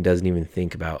and doesn't even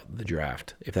think about the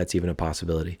draft, if that's even a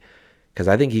possibility. Because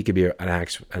I think he could be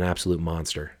an absolute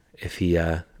monster if he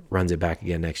runs it back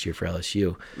again next year for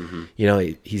LSU.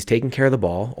 Mm-hmm. He's taking care of the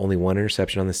ball, only 1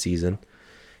 interception on the season.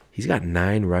 He's got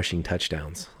 9 rushing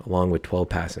touchdowns along with 12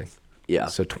 passing. Yeah.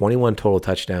 So 21 total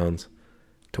touchdowns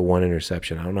to 1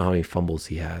 interception. I don't know how many fumbles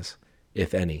he has,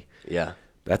 if any. Yeah.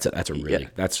 That's some really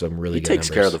good numbers. He takes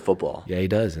care of the football. Yeah, he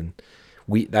does. And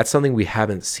that's something we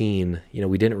haven't seen.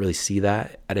 We didn't really see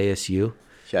that at ASU.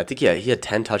 Yeah, I think he had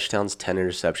 10 touchdowns, 10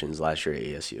 interceptions last year at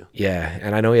ASU. Yeah,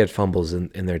 and I know he had fumbles in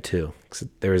there too. 'Cause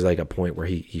there was a point where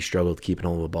he struggled keeping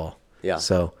hold of the ball. Yeah.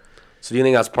 So do you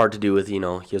think that's part to do with, he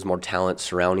has more talent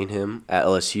surrounding him at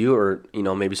LSU, or,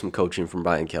 maybe some coaching from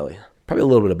Brian Kelly? Probably a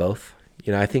little bit of both.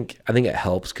 I think it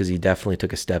helps because he definitely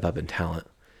took a step up in talent.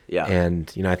 Yeah.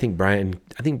 And, I think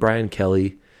Brian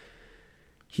Kelly,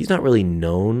 he's not really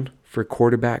known for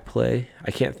quarterback play.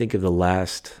 I can't think of the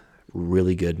last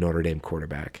really good Notre Dame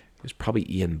quarterback. It was probably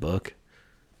Ian Book,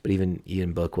 but even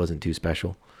Ian Book wasn't too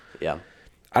special. Yeah.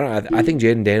 I don't know. I think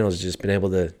Jaden Daniels has just been able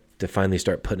to finally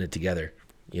start putting it together,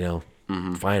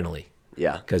 finally.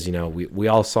 Yeah. Because, we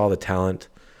all saw the talent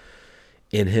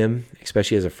in him,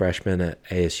 especially as a freshman at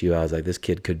ASU. I was like, this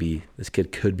kid could be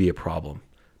a problem,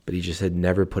 but he just had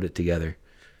never put it together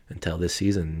until this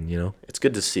season, It's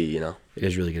good to see, It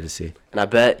is really good to see. And I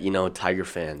bet, Tiger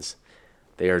fans,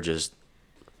 they are just,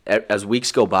 as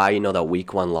weeks go by, that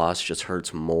week 1 loss just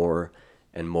hurts more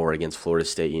and more against Florida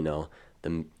State.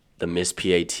 The missed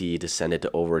PAT to send it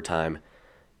to overtime.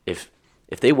 If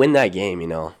they win that game,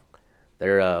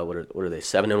 they're what are they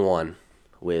 7-1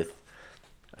 with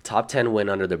a top 10 win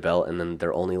under their belt, and then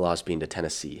their only loss being to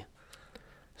Tennessee.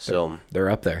 So they're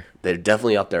up there. They're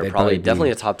definitely up there.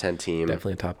 Definitely a top 10 team.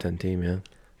 Definitely a top 10 team, yeah.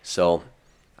 So,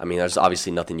 there's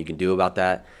obviously nothing you can do about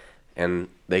that. And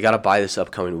they got to buy this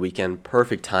upcoming weekend.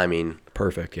 Perfect timing.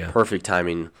 Perfect, yeah. Perfect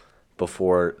timing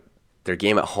before their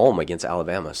game at home against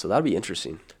Alabama. So that'll be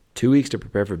interesting. 2 weeks to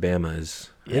prepare for Bama I think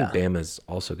Yeah. Bama's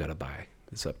also got to buy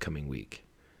this upcoming week.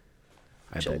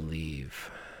 I believe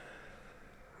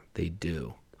they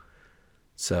do.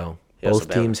 So both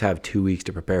teams have 2 weeks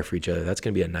to prepare for each other. That's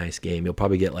going to be a nice game. You'll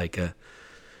probably get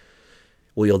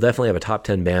you'll definitely have a top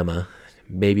 10 Bama.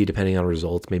 Maybe depending on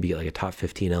results, maybe get a top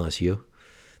 15 LSU.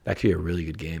 That could be a really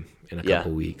good game in a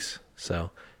couple weeks.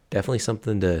 So definitely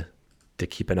something to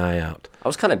keep an eye out. I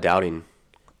was kind of doubting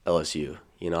LSU.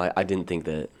 I didn't think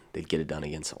that they'd get it done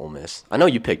against Ole Miss. I know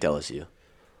you picked LSU.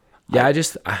 Yeah, I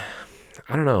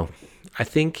don't know. I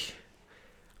think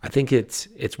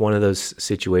it's one of those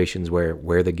situations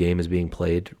where the game is being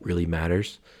played really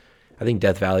matters. I think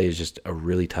Death Valley is just a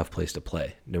really tough place to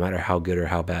play, no matter how good or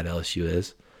how bad LSU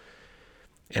is.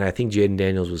 And I think Jaden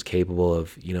Daniels was capable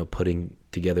of, putting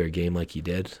together a game like he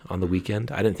did on the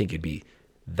weekend. I didn't think it'd be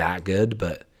that good,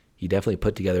 but he definitely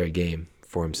put together a game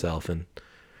for himself and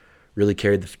really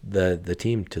carried the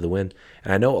team to the win.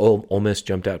 And I know Ole Miss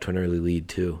jumped out to an early lead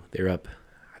too. I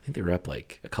think they were up a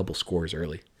couple scores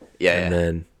early. Yeah. And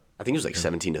then I think it was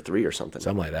 17-3 or something.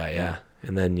 Something like that, yeah.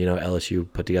 And then,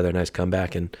 LSU put together a nice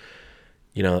comeback and,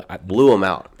 blew them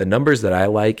out. The numbers that I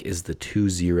like is the 2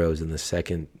 zeros in the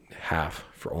second half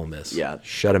for Ole Miss. Yeah.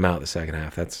 Shut them out the second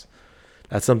half. That's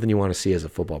something you want to see as a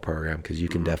football program because you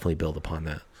can definitely build upon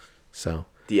that. So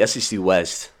the SEC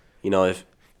West, if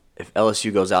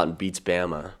LSU goes out and beats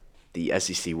Bama, the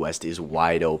SEC West is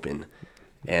wide open,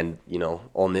 and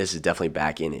Ole Miss is definitely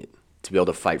back in it to be able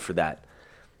to fight for that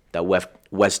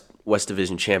West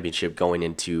Division championship going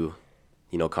into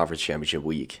conference championship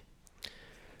week.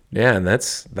 Yeah, and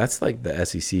that's like the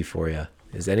SEC for you.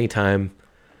 Is anytime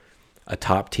a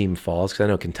top team falls, because I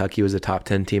know Kentucky was a top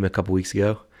 10 team a couple weeks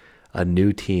ago, a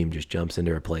new team just jumps in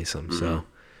to replace them. Mm-hmm. So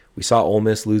we saw Ole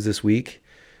Miss lose this week.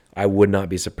 I would not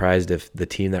be surprised if the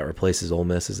team that replaces Ole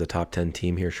Miss as a top 10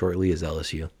 team here shortly is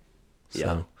LSU.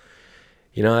 So,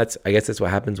 I guess that's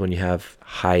what happens when you have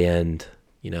high end,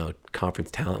 conference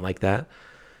talent like that.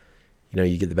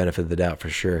 You get the benefit of the doubt for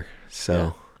sure. So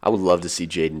yeah. I would love to see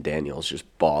Jaden Daniels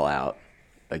just ball out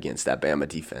against that Bama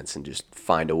defense and just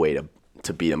find a way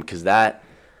to beat them, because that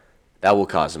will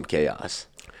cause some chaos.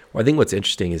 Well, I think what's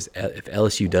interesting is if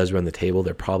LSU does run the table,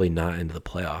 they're probably not into the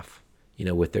playoff,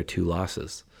 with their 2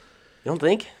 losses. You don't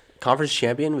think? Conference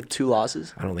champion with 2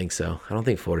 losses? I don't think so. I don't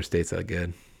think Florida State's that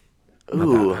good.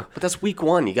 Ooh, but that's week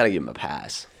 1. You got to give them a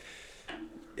pass.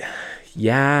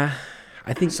 Yeah,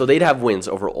 I think so. They'd have wins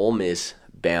over Ole Miss,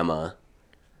 Bama,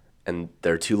 and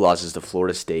their 2 losses to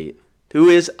Florida State, who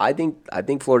is, I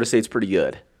think Florida State's pretty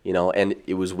good, and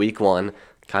it was week 1,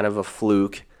 kind of a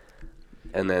fluke,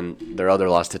 and then their other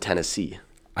loss to Tennessee.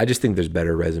 I just think there's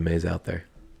better resumes out there,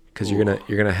 because you're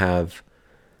gonna have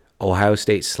Ohio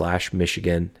State /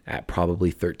 Michigan at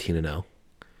probably 13-0.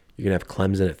 You're gonna have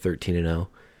Clemson at 13-0.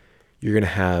 You're gonna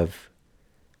have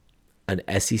an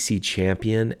SEC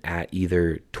champion at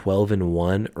either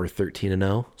 12-1 or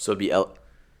 13-0. So it'd be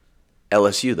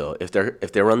LSU though. If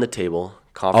they run the table,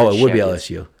 conference. Oh, it would champions.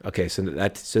 be LSU. Okay,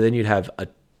 so then you'd have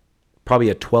probably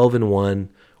a 12-1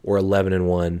 or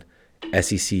 11-1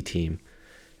 SEC team,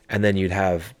 and then you'd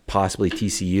have possibly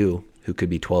TCU, who could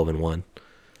be 12-1,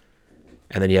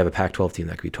 and then you have a Pac-12 team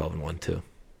that could be 12-1 too.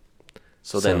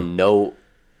 So then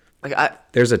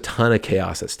there's a ton of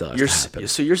chaos that still has to happen.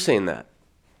 So you're saying that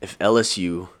if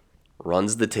LSU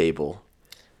runs the table,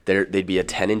 they'd be a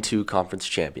 10-2 conference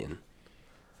champion.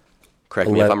 Correct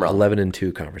me if I'm wrong.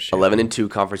 11-2 conference champion. 11-2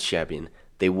 conference champion.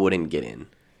 They wouldn't get in.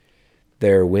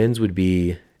 Their wins would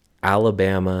be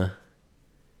Alabama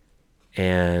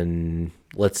and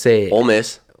let's say Ole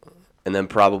Miss, and then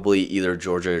probably either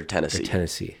Georgia or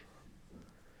Tennessee.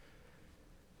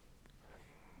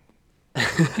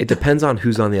 It depends on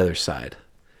who's on the other side.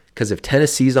 Because if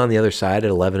Tennessee's on the other side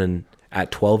at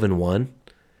 12-1,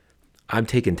 I'm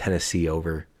taking Tennessee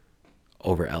over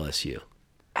LSU.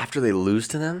 After they lose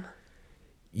to them?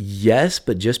 Yes,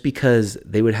 but just because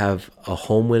they would have a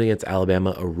home win against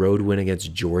Alabama, a road win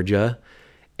against Georgia,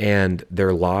 and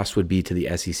their loss would be to the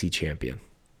SEC champion,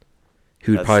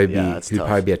 who'd probably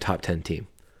be a top 10 team.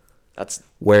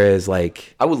 Whereas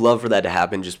like I would love for that to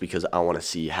happen, just because I want to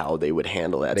see how they would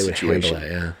handle that situation.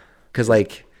 Yeah, because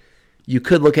like you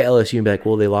could look at LSU and be like,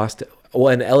 well, they lost. Well,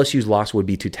 and LSU's loss would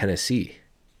be to Tennessee.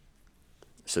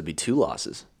 So it'd be 2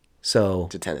 losses. So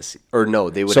to Tennessee, or no,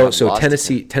 they would. So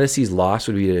Tennessee's loss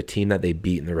would be to a team that they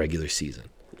beat in the regular season.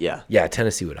 Yeah.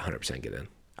 Tennessee would 100% get in.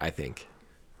 I think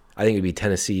it'd be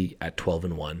Tennessee at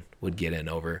 12-1 would get in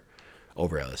over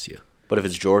LSU. But if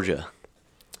it's Georgia,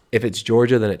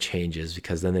 then it changes,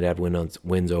 because then they'd have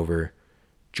wins over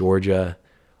Georgia.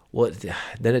 Well,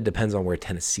 then it depends on where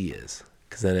Tennessee is,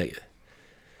 because then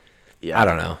I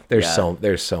don't know. There's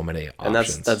so many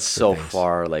options, and that's so things.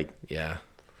 Far. Like, yeah,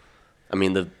 I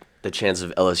mean the chance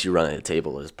of LSU running the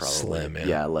table is probably slim.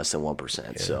 Less than 1%.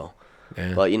 Yeah. So,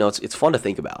 yeah. But it's fun to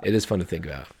think about. It is fun to think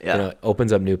about. Yeah, it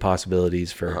opens up new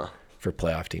possibilities for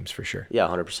playoff teams for sure. Yeah,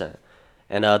 100%.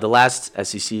 And the last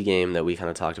SEC game that we kind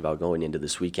of talked about going into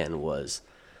this weekend was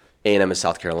A&M and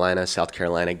South Carolina. South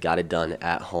Carolina got it done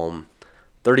at home,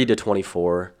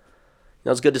 30-24.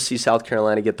 It's good to see South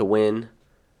Carolina get the win.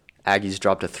 Aggies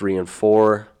dropped to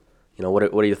 3-4. What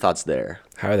are your thoughts there?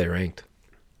 How are they ranked?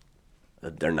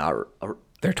 They're not.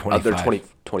 They're 25. They're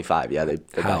 25. Yeah,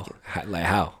 they're how? back.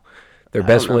 How? Their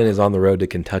best win is on the road to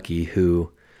Kentucky.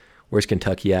 Where's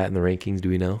Kentucky at in the rankings? Do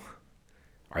we know?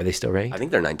 Are they still ranked? I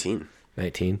think they're 19.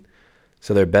 19.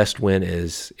 So their best win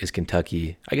is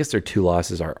Kentucky. I guess their 2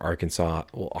 losses are Arkansas.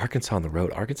 Well, Arkansas on the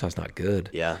road. Arkansas's not good.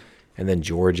 Yeah. And then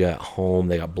Georgia at home,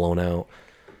 they got blown out.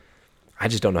 I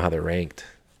just don't know how they're ranked.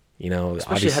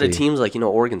 Especially ahead of teams like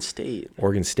Oregon State.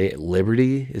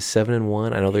 Liberty is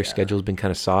 7-1. I know their schedule's been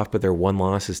kind of soft, but their 1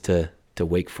 loss is to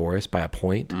Wake Forest by a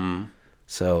point. Mm.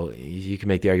 So you can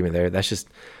make the argument there. That's just,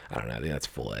 I don't know. I think that's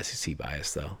full SEC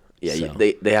bias though. Yeah, so.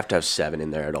 they have to have 7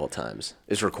 in there at all times.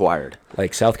 It's required.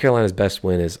 Like South Carolina's best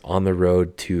win is on the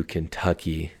road to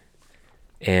Kentucky,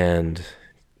 and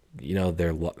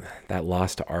that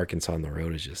loss to Arkansas on the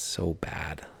road is just so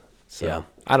bad. So Yeah.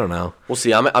 I don't know. We'll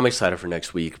see. I'm excited for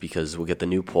next week because we'll get the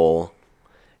new poll.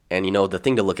 And, the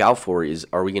thing to look out for is,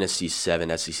 are we going to see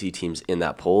 7 SEC teams in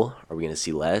that poll? Are we going to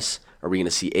see less? Are we going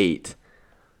to see 8?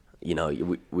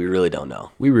 We really don't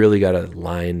know. We really got to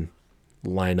line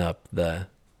up the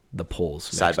polls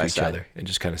Side next by to each side. other and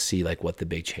just kind of see like what the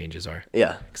big changes are.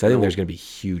 Yeah. Because I think there's going to be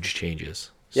huge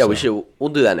changes. Yeah, So, we'll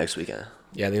do that next weekend.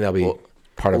 Yeah, I think that'll be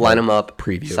part of We'll line our them up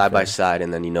preview side by for- side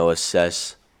and then,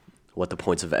 assess what the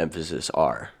points of emphasis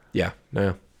are. Yeah,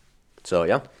 no. So,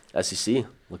 yeah, SEC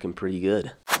looking pretty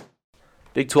good.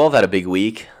 Big 12 had a big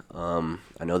week. I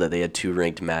know that they had 2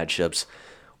 ranked matchups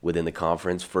within the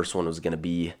conference. First one was going to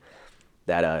be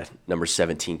that number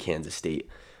 17 Kansas State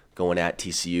going at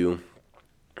TCU.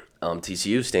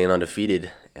 TCU staying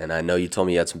undefeated, and I know you told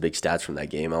me you had some big stats from that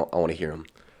game. I want to hear them.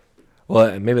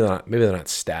 Well, maybe they're not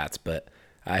stats, but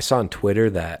I saw on Twitter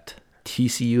that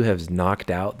TCU has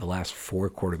knocked out the last 4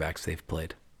 quarterbacks they've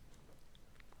played.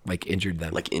 Like injured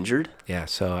them. Like injured? Yeah,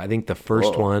 so I think the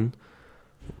first Whoa. one,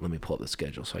 let me pull up the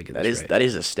schedule so I get That this is right. that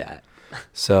is a stat.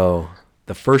 So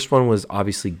the first one was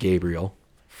obviously Gabriel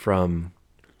from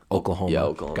Oklahoma, Yeah,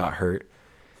 Oklahoma. got hurt.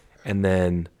 And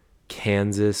then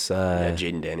Kansas, Yeah,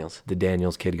 Jaden Daniels. the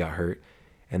Daniels kid got hurt.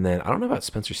 And then I don't know about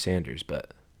Spencer Sanders,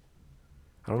 but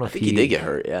I don't know I if think he did get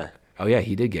hurt, yeah. Oh, yeah,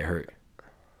 he did get hurt.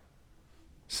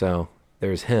 So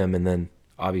there's him. And then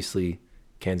obviously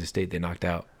Kansas State, they knocked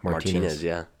out Martinez.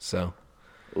 Yeah. So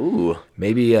Ooh.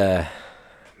 maybe a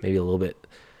little bit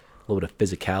of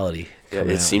physicality. Yeah,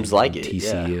 coming it out seems in like it.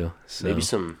 TCU. Yeah. So Maybe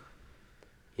some,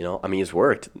 it's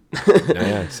worked.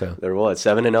 yeah. So They're what,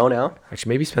 7-0 now? actually,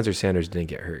 maybe Spencer Sanders didn't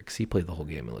get hurt because he played the whole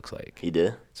game. It looks like. He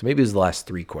did. So maybe it was the last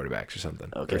 3 quarterbacks or something.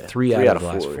 Okay. Or three out of the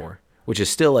last 4, which is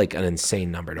still like an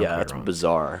insane number. Don't Yeah, get me that's wrong.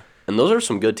 bizarre. And those are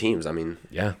some good teams. I mean,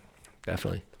 Yeah,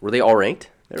 definitely. were they all ranked?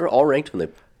 They were all ranked when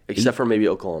they, except for maybe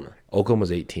Oklahoma. Oklahoma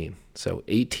was 18. So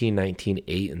 18, 19,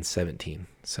 8, and 17.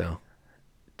 So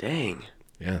Dang.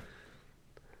 yeah.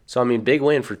 So, I mean, big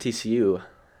win for TCU.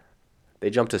 They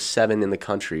jumped to 7 in the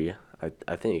country,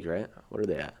 I think, right? What are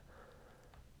they at?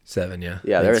 7, yeah.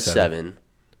 Yeah, I they're think at 7.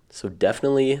 So,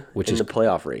 definitely Which in is- the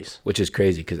playoff race. Which is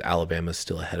crazy because Alabama's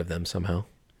still ahead of them somehow.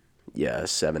 Yeah,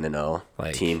 7-0.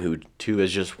 Like- Team who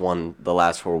has just won the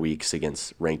last 4 weeks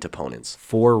against ranked opponents.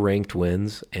 4 ranked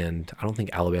wins, and I don't think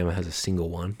Alabama has a single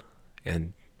one.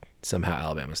 And somehow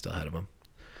Alabama's still ahead of them.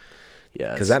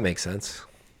 Yeah, Because that makes sense.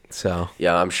 So,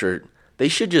 yeah, I'm sure they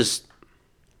should just.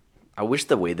 I wish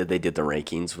the way that they did the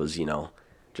rankings was,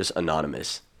 just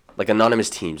anonymous, like anonymous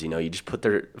teams. You just put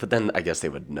their, but then I guess they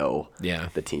would know. yeah.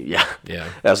 The team, yeah, Yeah.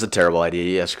 that was a terrible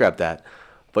idea. Yeah, scrap that.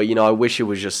 But I wish it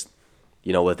was just,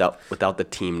 without the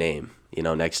team name,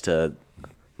 next to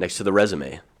the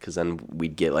resume, because then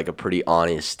we'd get like a pretty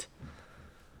honest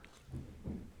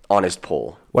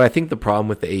poll. What I think the problem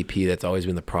with the AP that's always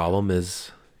been the problem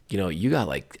is, you got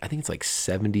like, I think it's like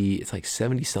 70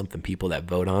 something people that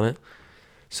vote on it.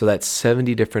 So that's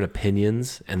 70 different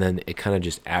opinions, and then it kind of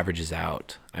just averages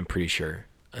out, I'm pretty sure,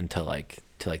 until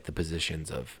to the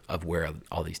positions of where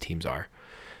all these teams are.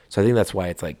 So I think that's why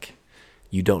it's like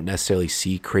you don't necessarily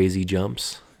see crazy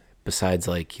jumps besides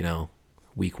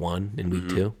week 1 and week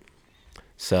 2.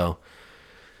 So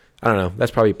I don't know.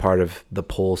 That's probably part of the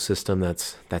poll system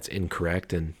that's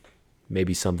incorrect, and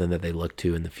maybe something that they look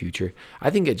to in the future. I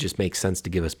think it just makes sense to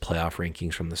give us playoff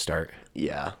rankings from the start.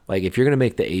 Yeah, Like if you're going to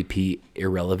make the AP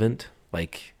irrelevant,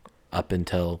 like up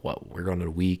until we're going to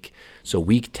week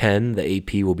 10, the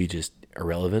AP will be just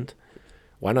irrelevant.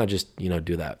 Why not just, do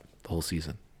that the whole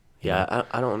season? yeah,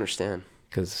 I don't understand.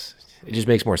 Because it just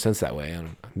makes more sense that way. I don't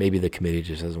know. Maybe the committee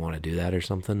just doesn't want to do that or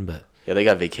something, but Yeah, they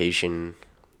got vacation.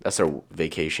 That's their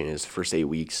vacation is first 8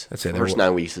 weeks. That's it. First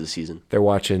 9 weeks of the season. they're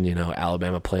watching,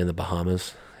 Alabama play in the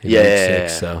Bahamas. in Yeah, week yeah,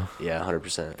 6, so yeah,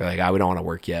 100%. they're like, we don't want to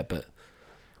work yet, but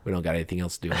we don't got anything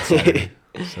else to do on Saturday.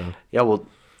 So Yeah, well,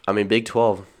 I mean, Big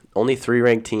 12, only 3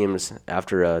 ranked teams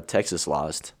after Texas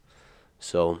lost.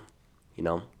 So,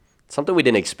 something we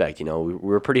didn't expect. We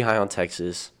were pretty high on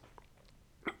Texas.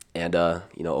 And,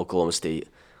 Oklahoma State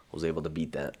was able to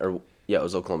beat that. Or, yeah, it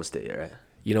was Oklahoma State, right?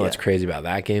 what's Yeah. crazy about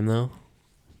that game, though?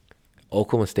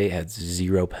 Oklahoma State had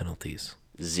 0 penalties.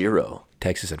 0.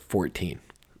 Texas had 14.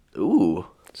 Ooh,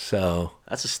 So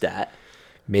that's a stat.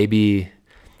 maybe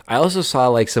I also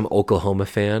saw some Oklahoma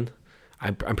fan.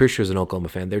 I'm pretty sure it was an Oklahoma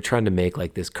fan. They're trying to make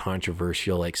this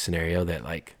controversial scenario that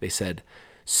they said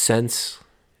since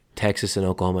Texas and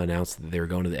Oklahoma announced that they were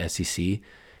going to the SEC,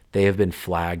 they have been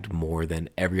flagged more than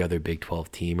every other Big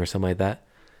 12 team or something like that.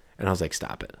 And I was like,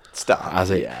 stop it. Stop. I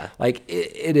was like, yeah.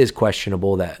 It is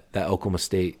questionable that Oklahoma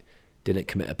State didn't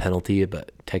commit a penalty,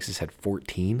 but Texas had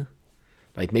 14.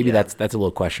 Like maybe Yeah. that's a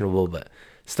little questionable, but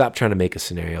stop trying to make a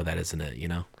scenario that isn't it. You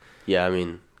know? Yeah, I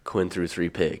mean, Quinn threw 3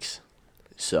 picks.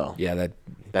 So Yeah, that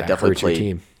that definitely hurts your played.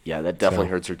 team. Yeah, that definitely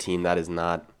So- hurts your team. That has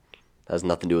nothing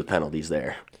to do with penalties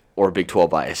there or Big 12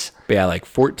 bias. But yeah, like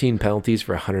 14 penalties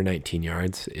for 119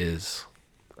 yards is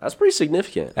That's pretty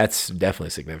significant that's definitely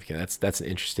significant. That's an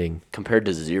interesting. compared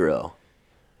to 0.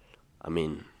 I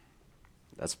mean,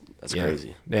 that's Yeah.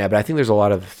 crazy. Yeah, but I think there's a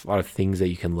lot of things that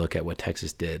you can look at what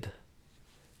Texas did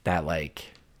that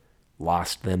like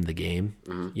lost them the game.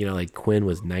 You know, like Quinn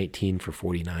was 19 for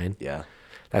 49. Yeah,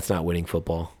 That's not winning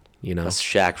football. You know. that's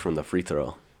Shaq from the free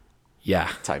throw Yeah.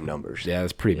 type numbers. Yeah,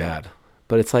 that's pretty bad.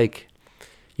 But it's like,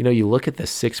 you know, you look at the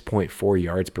 6.4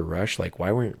 yards per rush. Like,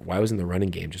 why wasn't the running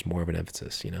game just more of an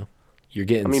emphasis? You know, you're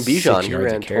getting. I mean, 6 Bijan, he yards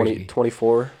a ran carry.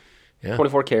 24 Yeah.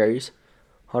 24 carries,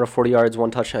 140 yards,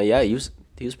 1 touchdown. Yeah, he was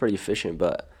pretty efficient,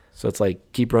 but So it's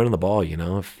like keep running the ball. You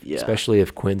know, Yeah. especially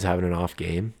if Quinn's having an off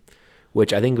game,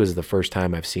 which I think was the first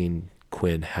time I've seen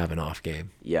Quinn have an off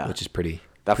game. Yeah. which is pretty.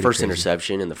 that pretty first crazy.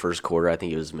 interception in the first quarter, I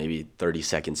think it was maybe 30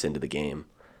 seconds into the game,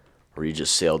 where he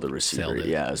just sailed the receiver. Sailed it,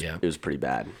 Yeah, yeah. it was pretty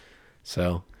bad.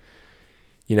 So,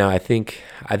 you know, I think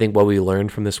what we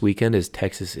learned from this weekend is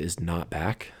Texas is not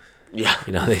back. Yeah,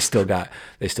 You know, they still got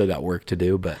work to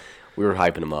do, but. we were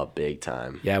hyping him up big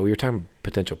time. Yeah, we were talking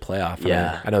potential playoff. and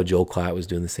Yeah. I know Joel Klatt was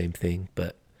doing the same thing,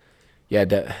 but yeah,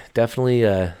 definitely,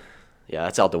 Yeah,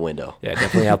 that's out the window.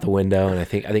 definitely out the window. And I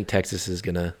think Texas is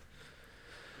gonna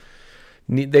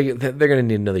need they're gonna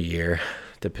need another year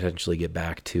to potentially get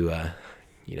back to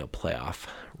you know, playoff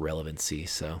relevancy.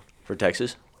 So For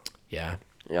Texas? yeah,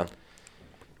 Yeah.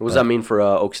 What does that mean for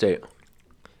Oak State?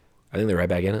 I think they're right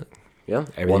back in it. Yeah,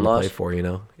 Everything one to loss. play for, you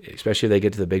know, especially if they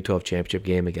get to the Big 12 championship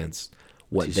game against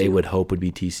what they TCU. would hope would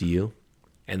be TCU,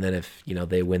 and then if you know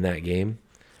they win that game.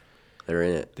 They're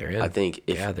in it. They're in. I think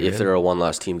if Yeah, they're if in. they're a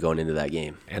one-loss team going into that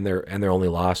game And their only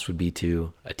loss would be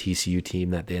to a TCU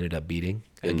team that they ended up beating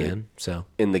In the- again. So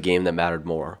in the game that mattered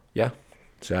more. yeah,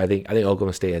 so I think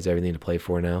Oklahoma State has everything to play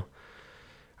for now.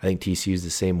 I think TCU's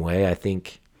the same way. I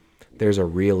think there's a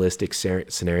realistic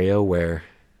scenario where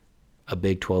a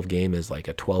Big 12 game is like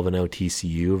a 12-0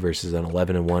 TCU versus an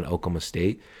 11-1 Oklahoma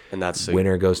State. And that's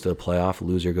Winner goes to the playoff,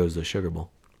 loser goes to the Sugar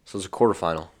Bowl. so it's a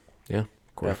quarterfinal. Yeah,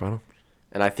 quarterfinal.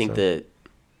 And I think So-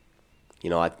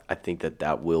 that, I think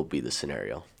that will be the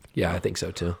scenario. Yeah, I think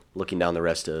so too. Looking down the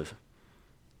rest of,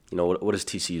 what does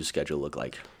TCU's schedule look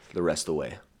like for the rest of the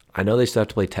way? I know they still have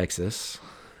to play Texas,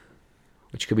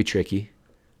 which could be tricky.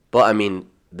 But I mean,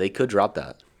 they could drop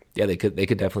that. Yeah, they could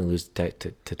definitely lose to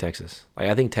Texas. Like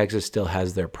I think Texas still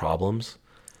has their problems,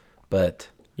 but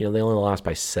you know they only lost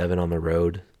by 7 on the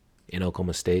road in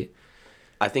Oklahoma State.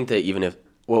 I think that even if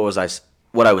what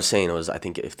I was saying was I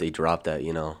think if they drop that,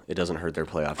 it doesn't hurt their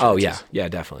playoff chances. Oh yeah,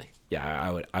 definitely.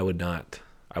 Yeah, I would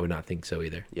not think so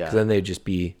either. Yeah. because then they'd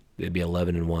be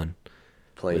 11-1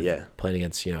 playing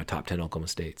against a top 10 Oklahoma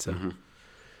State. So Mm-hmm.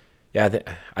 yeah,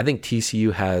 I think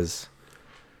TCU has.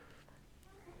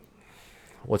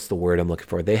 What's the word I'm looking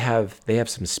for? They have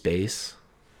some space.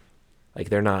 Like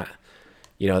they're not,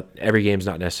 every game's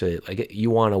not necessarily like you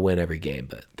want to win every game,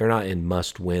 but they're not in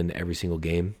must win every single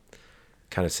game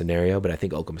kind of scenario. But I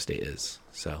think Oklahoma State is.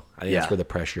 So I think Yeah. that's where the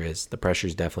pressure is. The pressure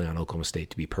is definitely on Oklahoma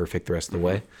State to be perfect the rest of the Mm-hmm.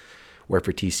 way. Where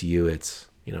for TCU, it's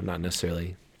not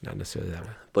necessarily that way.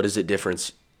 But is it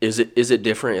different? Is it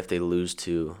different if they lose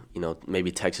to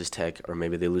maybe Texas Tech or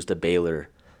maybe they lose to Baylor,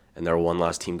 and they're a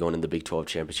one-loss team going in the Big 12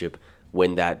 championship?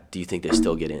 Do you think they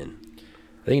still get in?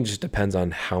 I think it just depends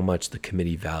on how much the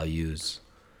committee values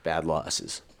Bad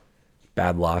losses.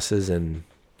 bad losses and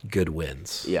good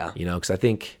wins. Yeah. Because I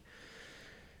think,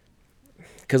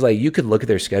 like you could look at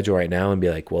their schedule right now and be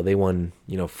like, well, they won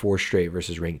 4 straight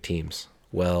versus ranked teams.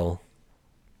 Well,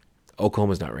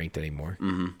 Oklahoma's not ranked anymore.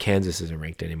 Mm-hmm. Kansas isn't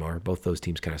ranked anymore. Both those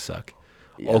teams kind of suck.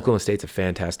 Yeah. Oklahoma State's a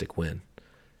fantastic win,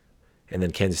 and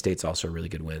then Kansas State's also a really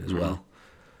good win as well.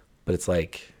 But it's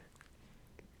like,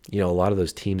 a lot of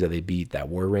those teams that they beat that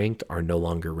were ranked are no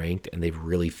longer ranked, and they've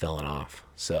really fallen off.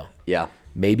 So Yeah.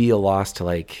 maybe a loss to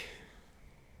like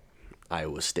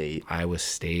Iowa State. Iowa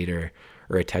State or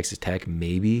a Texas Tech,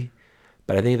 maybe.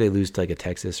 But I think if they lose to like a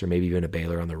Texas or maybe even a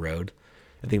Baylor on the road,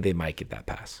 I think they might get that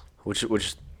pass. Which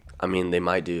I mean they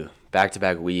might do.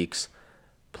 Back-to-back weeks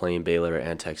playing Baylor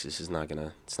and Texas it's not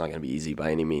gonna be easy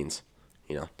by any means.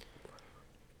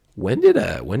 When did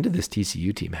this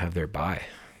TCU team have their bye?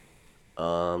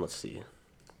 Let's see.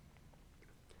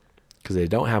 Because they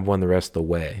don't have one the rest of the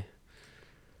way.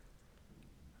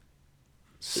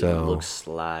 It So looks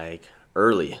like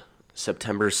early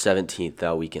September 17th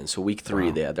that weekend. So week 3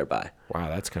 Wow. they had their bye. wow,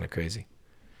 that's kind of crazy.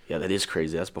 Yeah, that is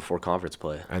crazy. That's before conference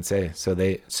play. I'd say. So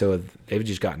they've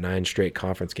just got 9 straight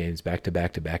conference games back to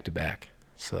back to back to back.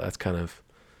 So that's kind of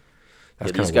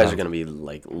these guys are going to be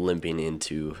like limping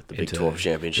into the Big 12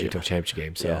 championship. Big 12 championship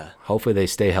game. So Yeah. hopefully they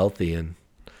stay healthy and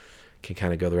can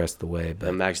kind of go the rest of the way. But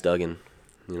And Max Duggan,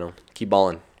 keep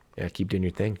balling. yeah, keep doing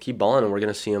your thing. Keep balling, and we're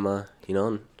going to see him,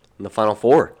 in the Final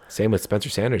Four. Same with Spencer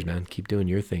Sanders, man. Keep doing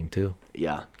your thing too.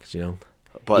 Yeah. 'Cause,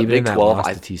 But even in Big that 12,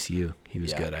 loss to TCU, he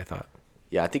was Yeah. good, I thought.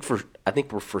 I think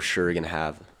we're for sure going to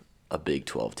have a Big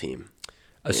 12 team.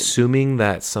 Assuming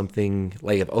that something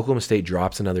like if Oklahoma State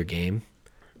drops another game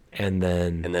and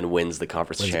then wins the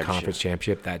conference wins the championship. conference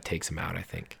championship, that takes them out, I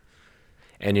think.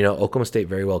 And Oklahoma State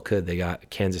very well could. They got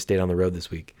Kansas State on the road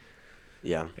this week.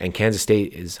 Yeah. And Kansas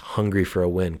State is hungry for a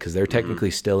win because they're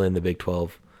technically still in the Big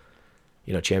 12,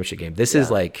 championship game. This is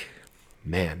like,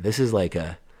 man, this is like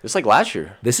It's like last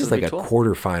year. this is The like Big a 12.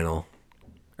 quarterfinal,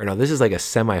 or no, this is like a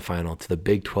semifinal to the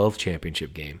Big 12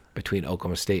 championship game between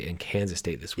Oklahoma State and Kansas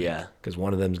State this week. Yeah. Because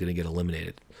one of them is going to get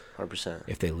eliminated 100%.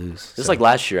 if they lose. Just like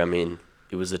last year,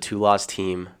 it was a 2-loss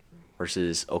team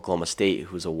versus Oklahoma State,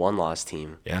 who's a 1-loss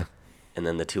team. Yeah. And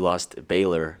then the 2-loss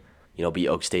Baylor, beat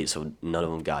Oak State, so none of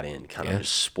them got in. Kind of Yeah.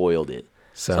 just spoiled it.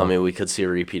 So- we could see a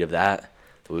repeat of that,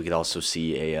 but we could also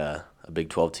see a Big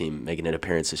 12 team making an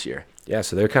appearance this year. Yeah,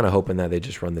 so they're kind of hoping that they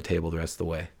just run the table the rest of the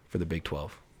way for the Big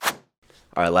 12.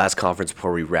 All right, last conference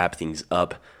before we wrap things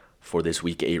up for this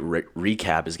Week 8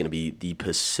 recap is going to be the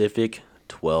Pacific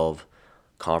 12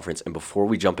 Conference. And before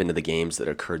we jump into the games that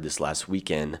occurred this last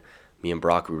weekend, me and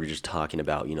Brock, we were just talking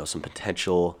about, some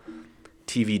potential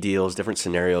TV deals, different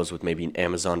scenarios with maybe an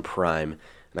Amazon Prime.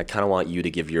 And I kind of want you to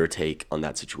give your take on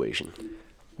that situation.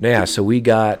 Yeah, so we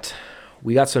got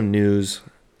some news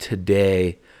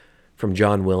today from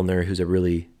John Wilner, who's a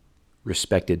really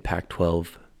respected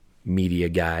Pac-12 media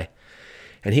guy.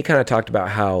 And he kind of talked about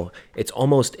how it's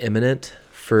almost imminent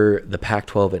for the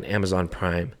Pac-12 and Amazon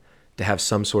Prime to have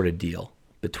some sort of deal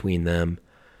between them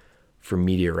for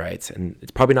media rights. And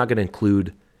it's probably not going to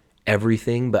include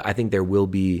everything, but I think there will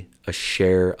be a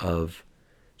share of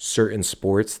certain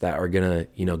sports that are going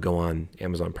to, go on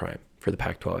Amazon Prime for the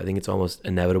Pac-12. I think it's almost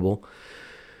inevitable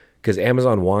because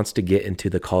Amazon wants to get into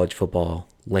the college football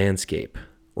landscape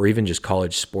or even just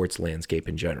college sports landscape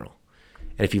in general.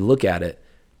 And if you look at it,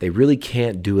 they really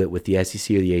can't do it with the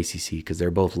SEC or the ACC because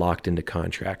they're both locked into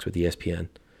contracts with ESPN.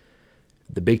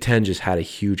 The Big Ten just had a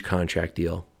huge contract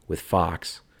deal with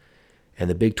Fox, and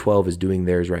the Big 12 is doing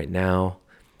theirs right now.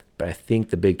 But I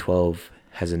think the Big 12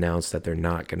 has announced that they're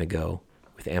not going to go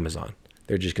with Amazon.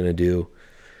 They're just going to do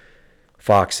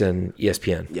Fox and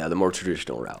ESPN. Yeah, the more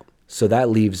traditional route. So that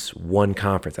leaves one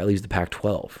conference. That leaves the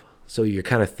Pac-12. So you're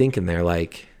kind of thinking there,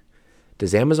 like,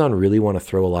 does Amazon really want to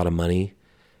throw a lot of money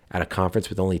at a conference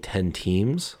with only 10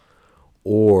 teams?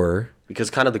 Or Because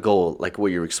kind of the goal, like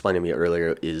what you were explaining to me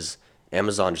earlier, is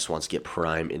Amazon just wants to get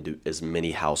Prime into as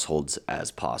many households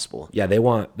as possible. yeah, they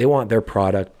want their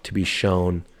product to be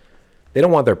shown. They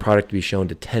don't want their product to be shown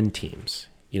to 10 teams.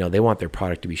 They want their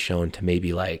product to be shown to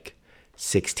maybe like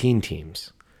 16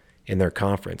 teams in their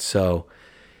conference. So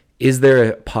is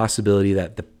there a possibility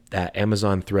that that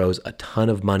Amazon throws a ton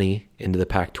of money into the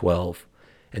Pac-12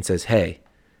 and says, hey,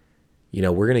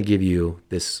 we're going to give you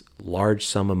this large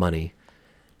sum of money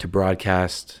to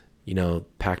broadcast,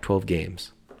 Pac-12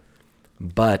 games,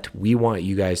 but we want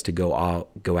you guys to go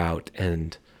out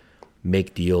and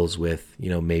make deals with,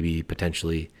 maybe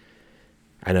potentially,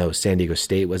 I know San Diego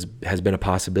State has been a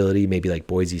possibility, maybe like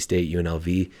Boise State,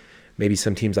 UNLV, maybe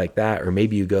some teams like that, or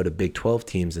maybe you go to Big 12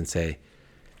 teams and say,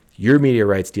 your media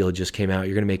rights deal just came out,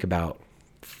 you're going to make about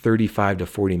 35 to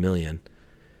 40 million.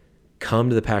 Come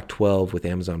to the Pac-12 with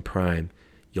Amazon Prime,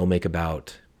 you'll make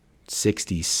about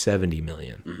 60, 70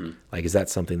 million. Mm-hmm. Like, is that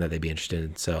something that they'd be interested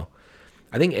in? So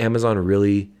I think Amazon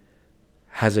really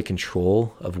has a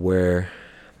control of where,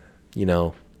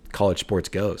 college sports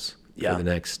goes Yeah. for the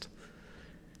next,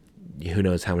 who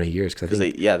knows how many years. Because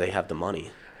I think They have the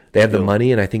money. they have the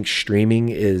money, and I think streaming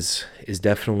is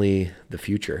definitely the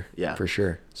future. Yeah. For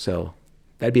sure. So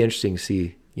that'd be interesting to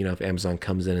see, if Amazon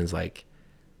comes in and is like,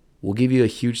 we'll give you a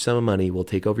huge sum of money, we'll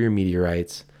take over your media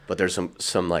rights. But there's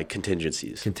some like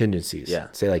contingencies. Yeah.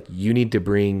 Say like you need to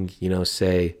bring,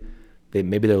 say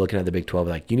maybe they're looking at the Big 12,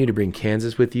 like you need to bring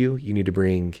Kansas with you. You need to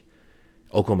bring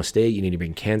Oklahoma State. You need to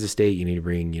bring Kansas State. You need to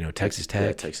bring, Texas Tech.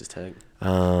 Yeah, Texas Tech.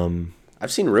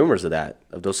 I've seen rumors of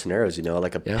those scenarios,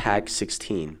 like a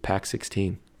Pac-16.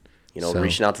 Pac-16. So,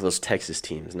 reaching out to those Texas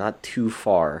teams, not too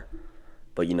far,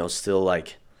 but still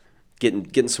like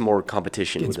getting some more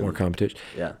competition. Getting some more competition.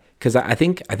 Yeah. Because I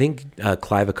think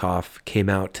Kliavkoff came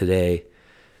out today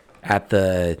at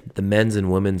the men's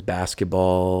and women's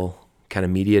basketball kind of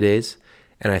media days.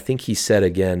 And I think he said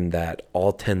again that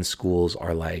all 10 schools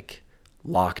are like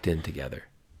locked in together,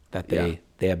 that they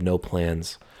have no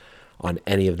plans on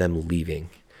any of them leaving.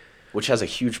 Which has a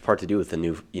huge part to do with the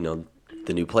new,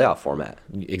 the new playoff format.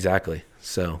 Exactly.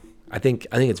 So I think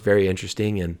it's very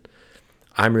interesting, and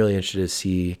I'm really interested to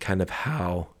see kind of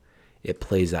how it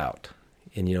plays out.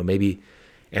 And, maybe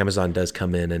Amazon does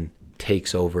come in and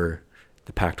takes over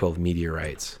the Pac-12 media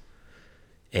rights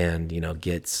and,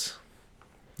 gets,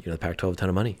 the Pac-12 a ton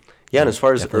of money. Yeah, and as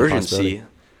far as Definitely a urgency,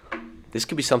 this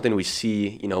could be something we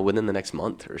see, within the next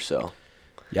month or so.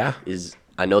 Yeah.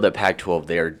 I know that Pac-12,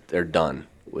 they're done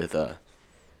with the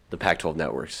Pac-12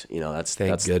 networks.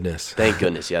 Thank goodness. Thank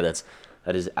goodness. Yeah,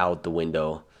 that is out the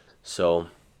window. So,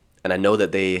 and I know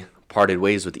that they parted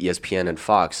ways with ESPN and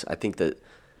Fox. I think that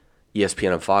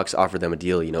ESPN and Fox offered them a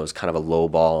deal. It was kind of a low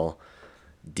ball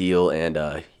deal, and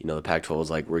the Pac-12 was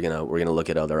like, we're gonna look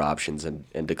at other options and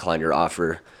decline your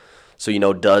offer. So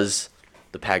does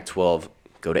the Pac-12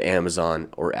 go to Amazon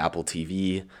or Apple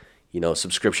TV?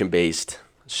 Subscription based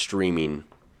streaming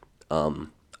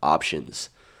options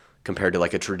compared to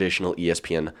like a traditional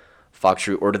ESPN Fox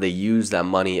route, or do they use that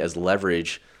money as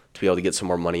leverage to be able to get some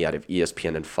more money out of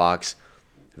ESPN and Fox?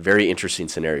 Very interesting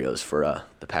scenarios for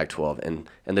the Pac-12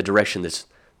 and the direction this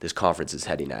conference is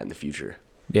heading at in the future.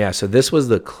 Yeah, so this was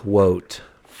the quote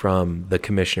from the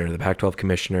commissioner, the Pac-12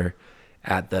 commissioner,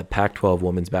 at the Pac-12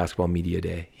 Women's Basketball Media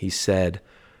Day. He said,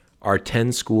 "Our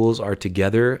 10 schools are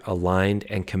together, aligned,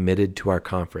 and committed to our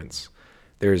conference.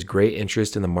 There is great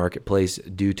interest in the marketplace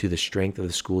due to the strength of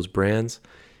the school's brands.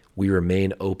 We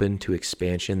remain open to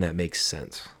expansion that makes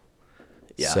sense."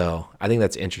 Yeah. So I think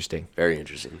that's interesting. Very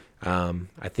interesting.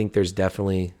 I think there's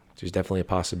definitely a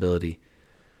possibility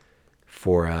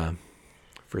for a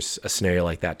scenario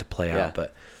like that to play out.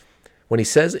 But when he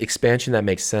says expansion that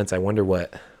makes sense, I wonder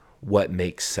what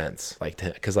makes sense.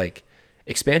 Because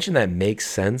expansion that makes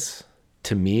sense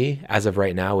to me as of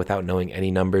right now, without knowing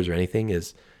any numbers or anything,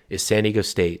 is San Diego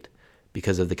State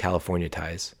because of the California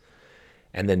ties,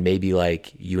 and then maybe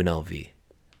like UNLV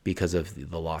because of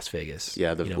the Las Vegas.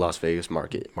 Yeah, the Las Vegas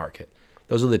market.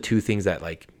 Those are the two things that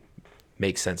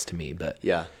make sense to me. But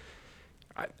yeah,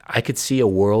 I could see a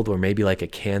world where maybe like a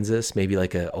Kansas, maybe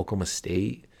like a Oklahoma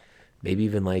State, maybe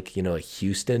even like, a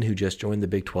Houston who just joined the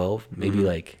Big 12, maybe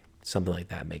like something like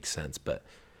that makes sense. But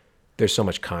there's so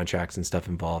much contracts and stuff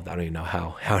involved. I don't even know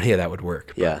how any of that would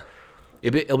work. But yeah.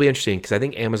 It'll be interesting because I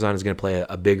think Amazon is going to play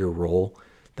a bigger role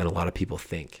than a lot of people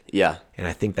think. Yeah. And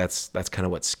I think that's kind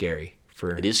of what's scary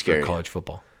for college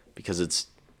football. Because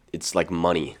it's like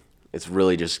money. It's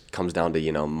really just comes down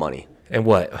to, money. And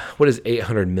what is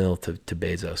 $800 million to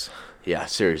Bezos? Yeah,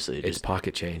 seriously. It's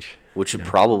pocket change. Which would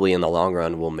probably in the long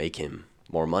run will make him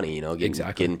more money,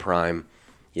 Exactly. Getting prime,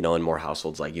 in more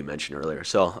households like you mentioned earlier.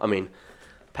 So,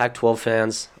 Pac-12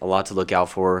 fans, a lot to look out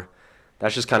for.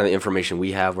 That's just kind of the information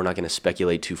we have. We're not going to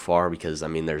speculate too far because,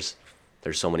 there's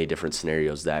so many different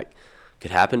scenarios that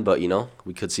could happen. But,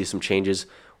 we could see some changes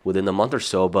within the month or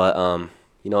so. But,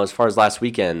 as far as last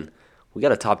weekend, we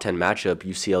got a top 10 matchup,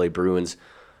 UCLA Bruins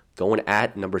going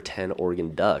at number 10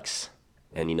 Oregon Ducks.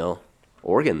 And,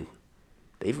 Oregon,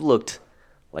 they've looked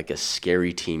like a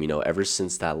scary team, ever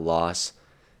since that loss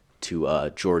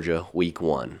to Georgia week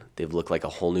 1. They've looked like a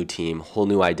whole new team, whole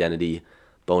new identity.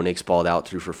 Bo Nix balled out,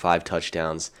 threw for 5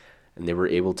 touchdowns, and they were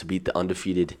able to beat the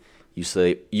undefeated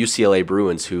UCLA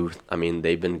Bruins, who,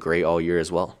 they've been great all year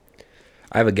as well.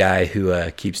 I have a guy who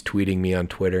keeps tweeting me on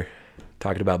Twitter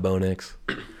talking about Bo Nix.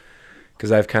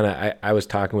 Because I was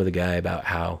talking with a guy about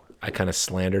how I kind of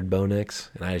slandered Bo Nix,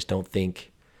 and I just don't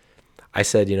think – I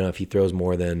said, if he throws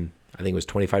more than, I think it was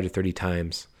 25 to 30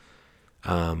 times,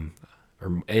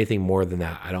 or anything more than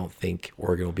that, I don't think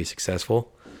Oregon will be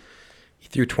successful. He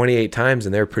threw 28 times,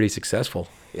 and they were pretty successful.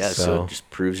 Yeah, so it just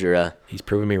proves you're he's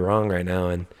proving me wrong right now.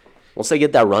 And once they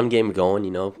get that run game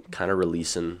going, kind of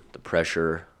releasing the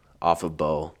pressure off of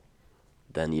Bo,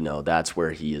 then, that's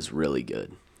where he is really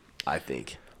good, I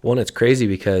think. Well, and it's crazy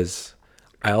because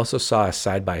I also saw a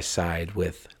side-by-side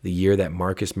with the year that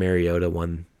Marcus Mariota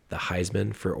won the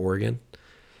Heisman for Oregon.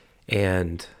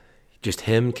 And just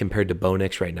him compared to Bo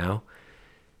Nix right now,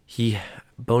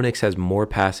 Bo Nix has more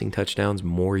passing touchdowns,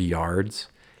 more yards,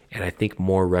 and I think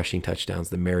more rushing touchdowns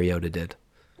than Mariota did.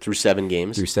 Through 7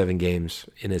 games? Through 7 games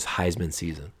in his Heisman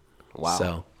season. Wow.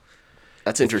 So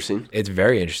that's interesting. It's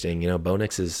very interesting. Bo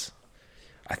Nix is,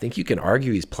 I think you can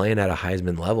argue he's playing at a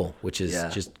Heisman level, which is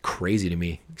just crazy to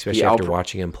me, especially after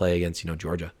watching him play against,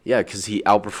 Georgia. Yeah, because he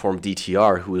outperformed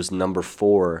DTR, who was number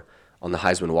 4 on the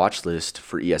Heisman watch list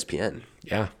for ESPN.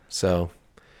 Yeah, so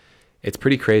it's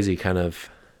pretty crazy kind of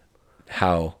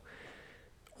how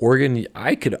Oregon,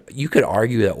 you could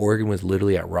argue that Oregon was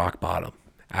literally at rock bottom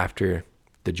after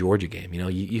the Georgia game.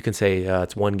 You can say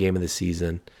it's one game of the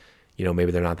season.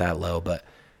 Maybe they're not that low, but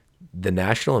the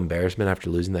national embarrassment after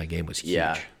losing that game was huge.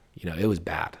 Yeah. It was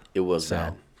bad. It was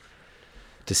bad.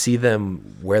 To see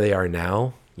them where they are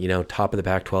now, top of the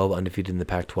Pac-12, undefeated in the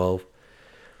Pac-12,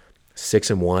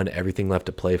 6-1, everything left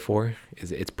to play for,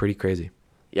 it's pretty crazy.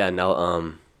 Yeah,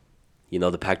 now,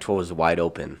 the Pac-12 is wide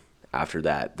open after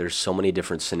that. There's so many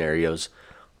different scenarios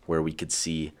where we could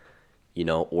see,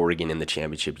 Oregon in the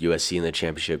championship, USC in the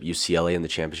championship, UCLA in the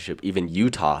championship, even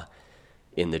Utah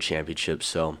in the championship.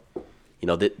 So,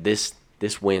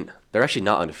 this win, they're actually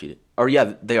not undefeated. Or,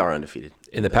 yeah, they are undefeated.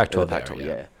 In the Pac-12,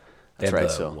 yeah. That's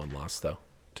right. So one loss, though,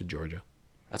 to Georgia.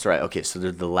 That's right. Okay, so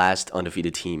they're the last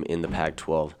undefeated team in the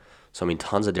Pac-12. So,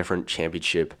 tons of different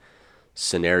championship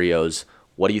scenarios.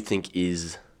 What do you think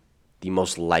is the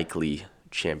most likely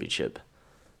championship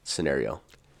scenario?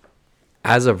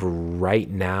 As of right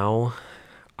now,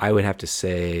 I would have to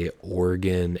say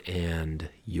Oregon and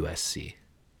USC,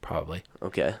 probably.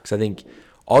 Okay. Because I think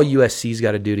all USC's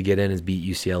got to do to get in is beat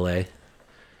UCLA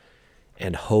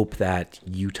and hope that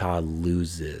Utah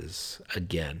loses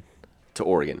again To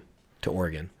Oregon.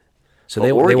 So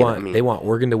Well, Oregon, they want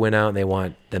Oregon to win out and they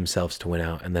want themselves to win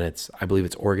out, and then I believe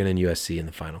it's Oregon and USC in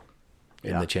the final,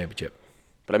 in the championship.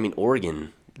 But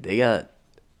Oregon,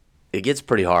 it gets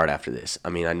pretty hard after this. I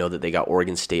know that they got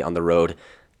Oregon State on the road.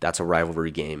 That's a rivalry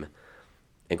game.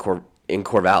 In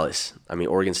Corvallis,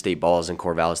 Oregon State balls in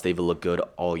Corvallis. They've looked good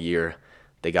all year.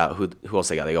 They got who else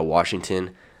they got? They got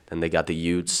Washington. Then they got the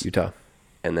Utes. Utah.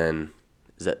 And then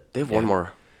they have one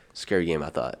more scary game. I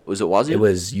thought was it Wazoo? It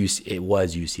was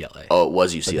UCLA. Oh, it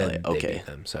was But UCLA. then they Okay, beat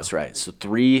them, so. That's right. So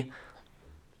 3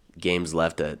 games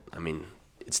left.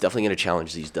 It's definitely going to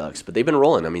challenge these Ducks, but they've been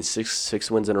rolling.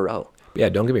 6 wins in a row. Yeah,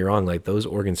 don't get me wrong. Like those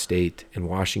Oregon State and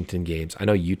Washington games, I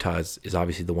know Utah is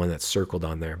obviously the one that's circled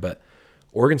on there, but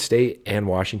Oregon State and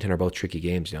Washington are both tricky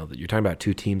games. You're talking about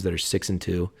 2 teams that are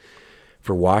 6-2.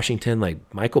 For Washington, like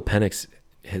Michael Penix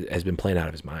has been playing out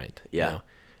of his mind. Yeah.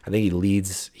 I think he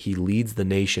leads the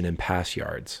nation in pass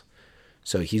yards.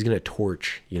 So he's going to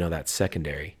torch, that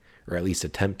secondary, or at least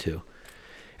attempt to.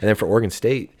 And then for Oregon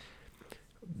State,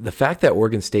 the fact that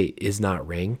Oregon State is not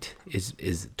ranked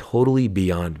is totally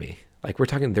beyond me. Like we're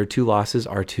talking, their 2 losses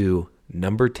are to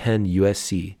number 10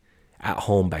 USC at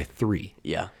home by 3.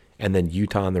 Yeah. And then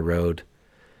Utah on the road.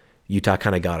 Utah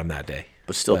kind of got them that day.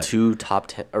 But still 2 top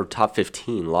 10 or top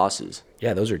 15 losses.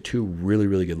 Yeah, those are 2 really,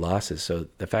 really good losses. So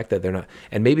the fact that they're not,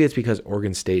 and maybe it's because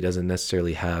Oregon State doesn't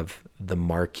necessarily have the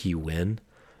marquee win,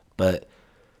 but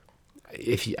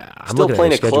I'm still looking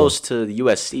playing at it their schedule, close to the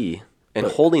USC and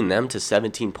holding them to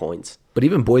 17 points. But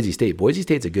even Boise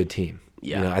State's a good team.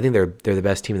 Yeah. I think they're the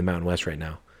best team in the Mountain West right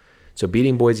now. So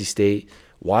beating Boise State,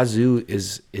 Wazoo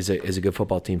is a good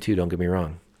football team too. Don't get me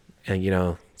wrong.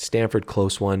 And Stanford,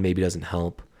 close one, maybe doesn't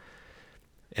help.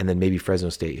 And then maybe Fresno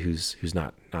State, who's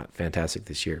not fantastic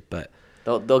this year, but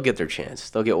They'll get their chance.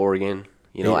 They'll get Oregon,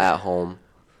 at home.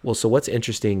 well, so what's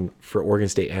interesting for Oregon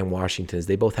State and Washington is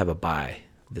they both have a bye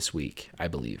this week, I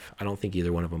believe. I don't think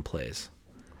either one of them plays.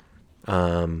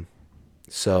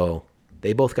 So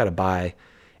they both got a bye,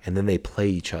 and then they play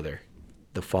each other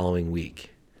the following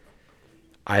week.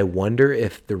 I wonder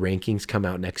if the rankings come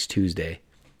out next Tuesday,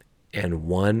 and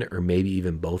one or maybe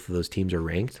even both of those teams are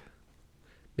ranked.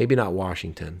 Maybe not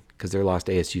Washington, because their loss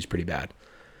to ASU is pretty bad.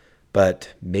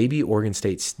 But maybe Oregon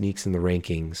State sneaks in the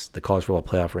rankings, the college football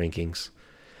playoff rankings,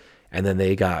 and then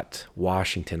they got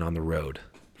Washington on the road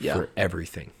for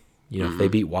everything. If they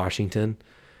beat Washington,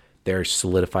 they're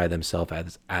solidify themselves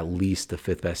as at least the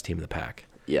 5th best team in the pack.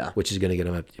 Yeah. Which is going to get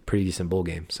them a pretty decent bowl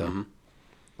game. So A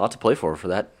lot to play for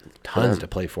that. tons to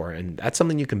play for, and that's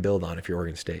something you can build on if you're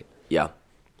Oregon State. Yeah.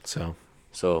 So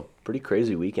Pretty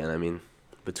crazy weekend.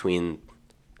 Between,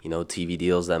 TV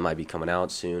deals that might be coming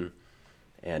out soon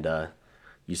and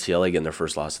UCLA getting their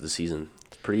first loss of the season.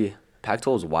 It's pretty,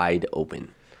 Pac-12 is wide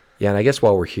open. yeah, and I guess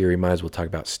while we're here, we might as well talk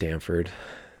about Stanford.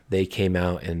 They came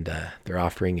out and they're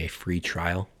offering a free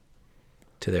trial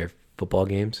to their football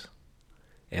games.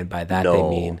 And by that they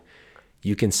mean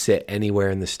you can sit anywhere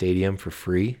in the stadium for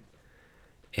free,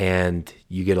 and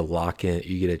you get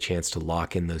a chance to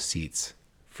lock in those seats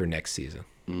for next season.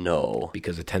 No.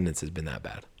 Because attendance has been that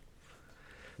bad.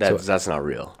 That's not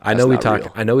real. I know we talk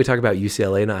Real. about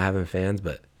UCLA not having fans,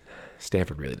 but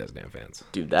Stanford really doesn't have fans.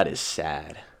 Dude, that is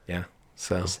sad. Yeah.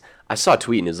 So I saw a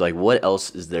tweet and it was like, what else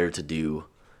is there to do,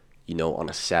 on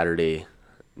a Saturday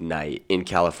night in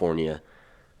California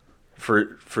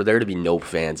for there to be no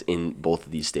fans in both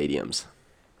of these stadiums?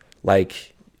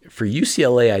 like for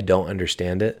UCLA, I don't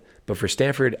understand it, But for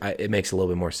Stanford, it makes a little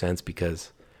bit more sense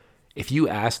because if you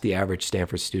ask the average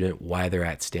Stanford student why they're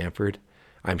at Stanford,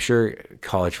 I'm sure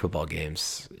college football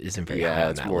games isn't very high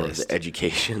on it's that more list. of the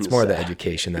education. It's more of the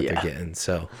education that Yeah. they're getting.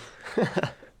 So,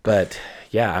 but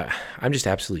yeah, I'm just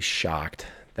absolutely shocked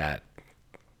that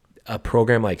a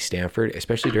program like Stanford,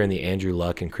 especially during the Andrew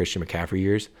Luck and Christian McCaffrey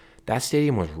years, that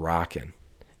stadium was rocking.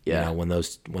 Yeah. You know,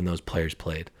 when those players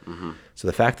played. Mm-hmm. So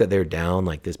the fact that they're down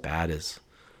like this bad is,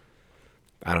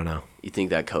 I don't know. You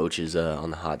think that coach is on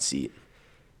the hot seat?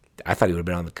 I thought he would have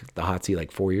been on the hot seat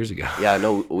like 4 years ago. Yeah,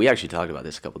 no, we actually talked about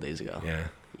this a couple days ago. Yeah.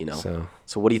 You know.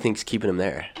 So what do you think's keeping him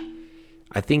there?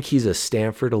 I think he's a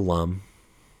Stanford alum,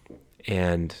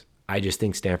 and I just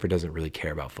think Stanford doesn't really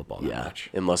care about football that Yeah, much.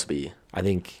 it must be. I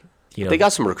think, you know, They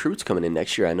got some recruits coming in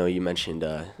next year. I know you mentioned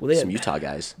some Utah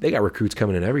guys. they got recruits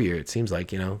coming in every year. It seems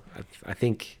like, you know, I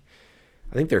think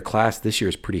their class this year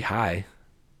is pretty high,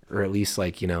 or at least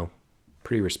like, you know,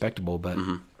 pretty respectable. But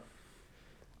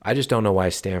I just don't know why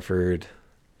Stanford,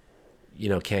 you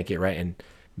know, can't get right. And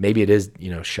maybe it is,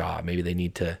 you know, Shaw. Maybe they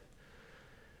need to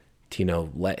you know,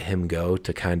 let him go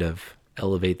to kind of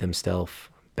elevate themselves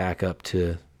back up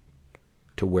to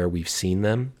where we've seen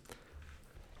them.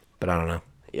 But I don't know.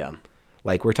 Yeah.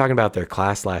 Like, we're talking about their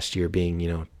class last year being, you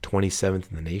know, 27th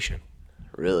in the nation.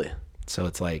 Really? So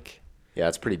it's like, Yeah,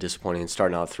 it's pretty disappointing.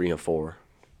 Starting out 3-4.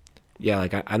 yeah,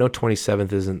 like I know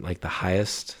 27th isn't like the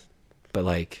highest, but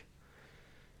like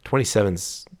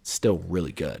 27's still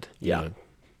really good. Yeah. You know,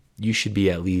 you should be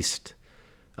at least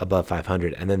above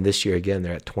 500. And then this year again,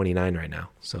 they're at 29 right now.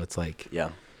 So it's like, Yeah.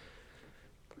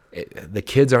 the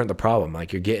kids aren't the problem.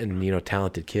 Like, you're getting, you know,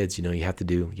 talented kids, you know, you have to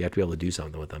be able to do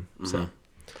something with them. Mm-hmm. So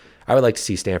I would like to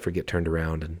see Stanford get turned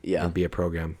around and be a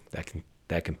program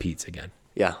that competes again.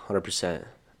 Yeah, 100%.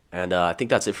 And I think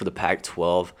that's it for the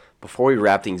Pac-12. Before we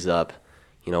wrap things up,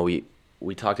 you know,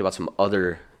 we talked about some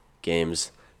other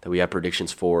games that we have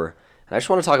predictions for. And I just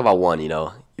want to talk about one, you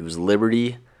know. It was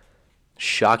Liberty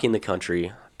shocking the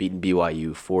country, beating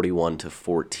BYU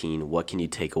 41-14. What can you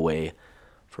take away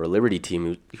for a Liberty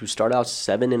team who started out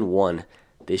 7-1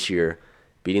 this year,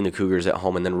 beating the Cougars at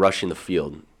home and then rushing the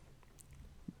field?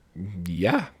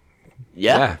 Yeah.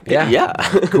 Yeah.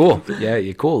 Cool.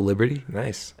 Yeah, cool. Liberty.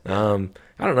 Nice. I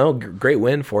don't know. Great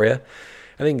win for you.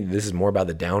 I think this is more about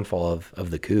the downfall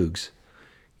of the Cougs.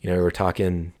 You know, we're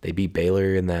talking, they beat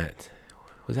Baylor in that,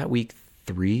 was that week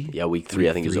 3? Yeah, week 3.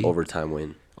 I think it was an overtime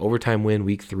win. Overtime win,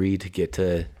 week 3 to get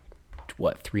to,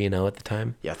 what, 3-0 at the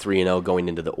time? Yeah, 3-0 going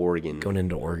into the Oregon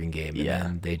game. And Yeah.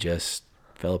 then they just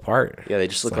fell apart. Yeah, they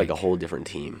just looked like a whole different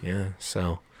team. Yeah,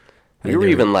 so. We were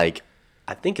even like,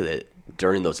 I think that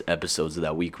during those episodes of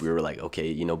that week, we were like, okay,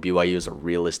 you know, BYU is a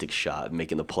realistic shot at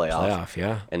making the playoff.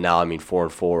 Yeah. And now, I mean,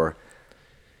 4-4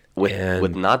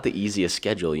 with not the easiest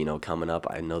schedule, you know, coming up.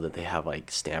 I know that they have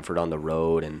like Stanford on the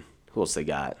road, and who else they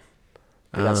got?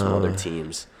 They got some other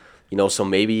teams, you know. So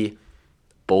maybe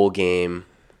bowl game,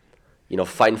 you know,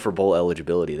 fighting for bowl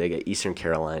eligibility. They get Eastern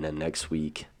Carolina next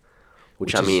week,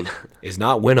 which I mean, is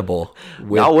not winnable.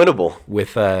 Not winnable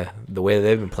with the way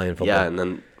they've been playing football. Yeah, and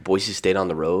then Boise State on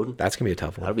the road. That's gonna be a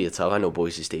tough one. That'll be a tough. I know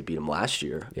Boise State beat them last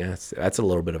year. Yeah, that's a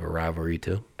little bit of a rivalry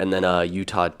too. And then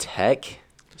Utah Tech,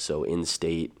 so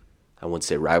in-state. I wouldn't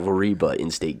say rivalry, but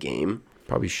in-state game.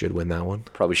 Probably should win that one.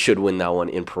 Probably should win that one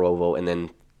in Provo, and then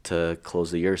to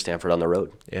close the year, Stanford on the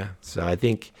road. Yeah. So I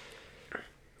think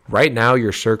right now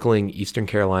you're circling Eastern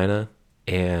Carolina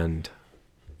and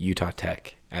Utah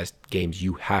Tech as games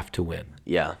you have to win.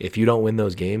 Yeah. If you don't win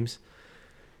those games,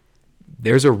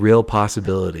 there's a real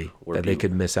possibility that they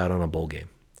could miss out on a bowl game.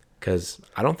 Because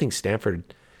I don't think Stanford,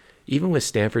 even with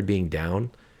Stanford being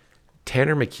down,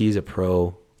 Tanner McKee's a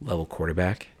pro-level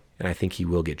quarterback, and I think he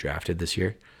will get drafted this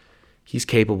year. He's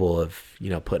capable of,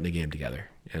 you know, putting a game together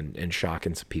and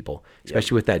shocking some people,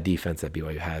 especially with that defense that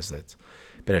BYU has that's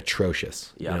been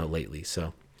atrocious, you know, lately.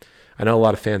 So I know a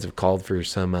lot of fans have called for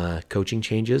some coaching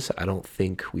changes. I don't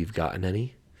think we've gotten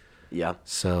any. Yeah.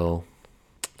 So,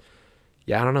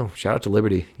 yeah, I don't know. Shout out to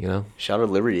Liberty, you know. Shout out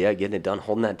to Liberty, yeah, getting it done,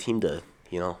 holding that team to,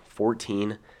 you know,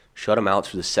 14, shut them out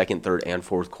through the second, third, and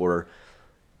fourth quarter.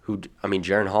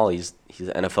 Jaron Hall, he's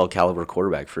an NFL caliber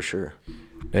quarterback for sure.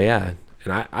 Yeah,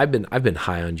 and I've been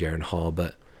high on Jaron Hall,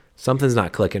 but something's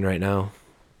not clicking right now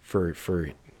for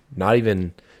not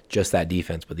even just that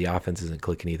defense, but the offense isn't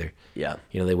clicking either. Yeah.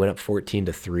 You know, they went up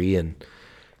 14-3 and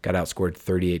got outscored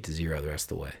 38-0 the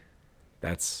rest of the way.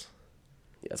 That's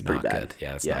pretty bad. Good.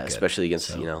 Yeah, that's not good. Especially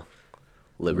against, you know,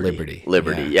 Liberty.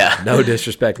 Yeah. No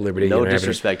disrespect, Liberty. No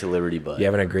disrespect to Liberty, but you're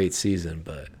having a great season,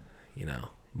 but, you know,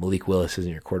 Malik Willis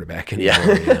isn't your quarterback anymore.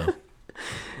 Yeah. You know?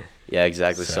 Yeah,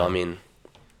 exactly. So I mean,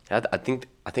 I think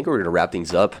we're gonna wrap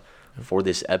things up. for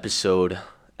this episode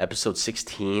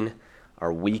 16,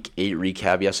 our Week 8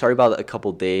 recap. Yeah, sorry about a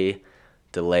couple day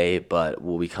delay, but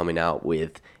we'll be coming out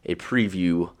with a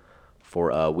preview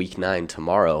for Week 9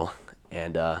 tomorrow.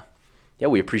 And yeah,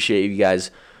 we appreciate you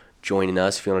guys joining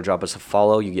us. If you want to drop us a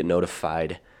follow, you get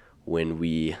notified when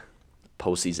we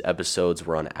post these episodes.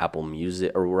 We're on Apple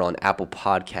Music, or we're on Apple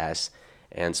Podcasts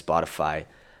and Spotify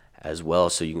as well,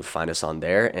 so you can find us on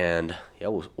there. And yeah,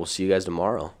 we'll see you guys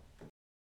tomorrow.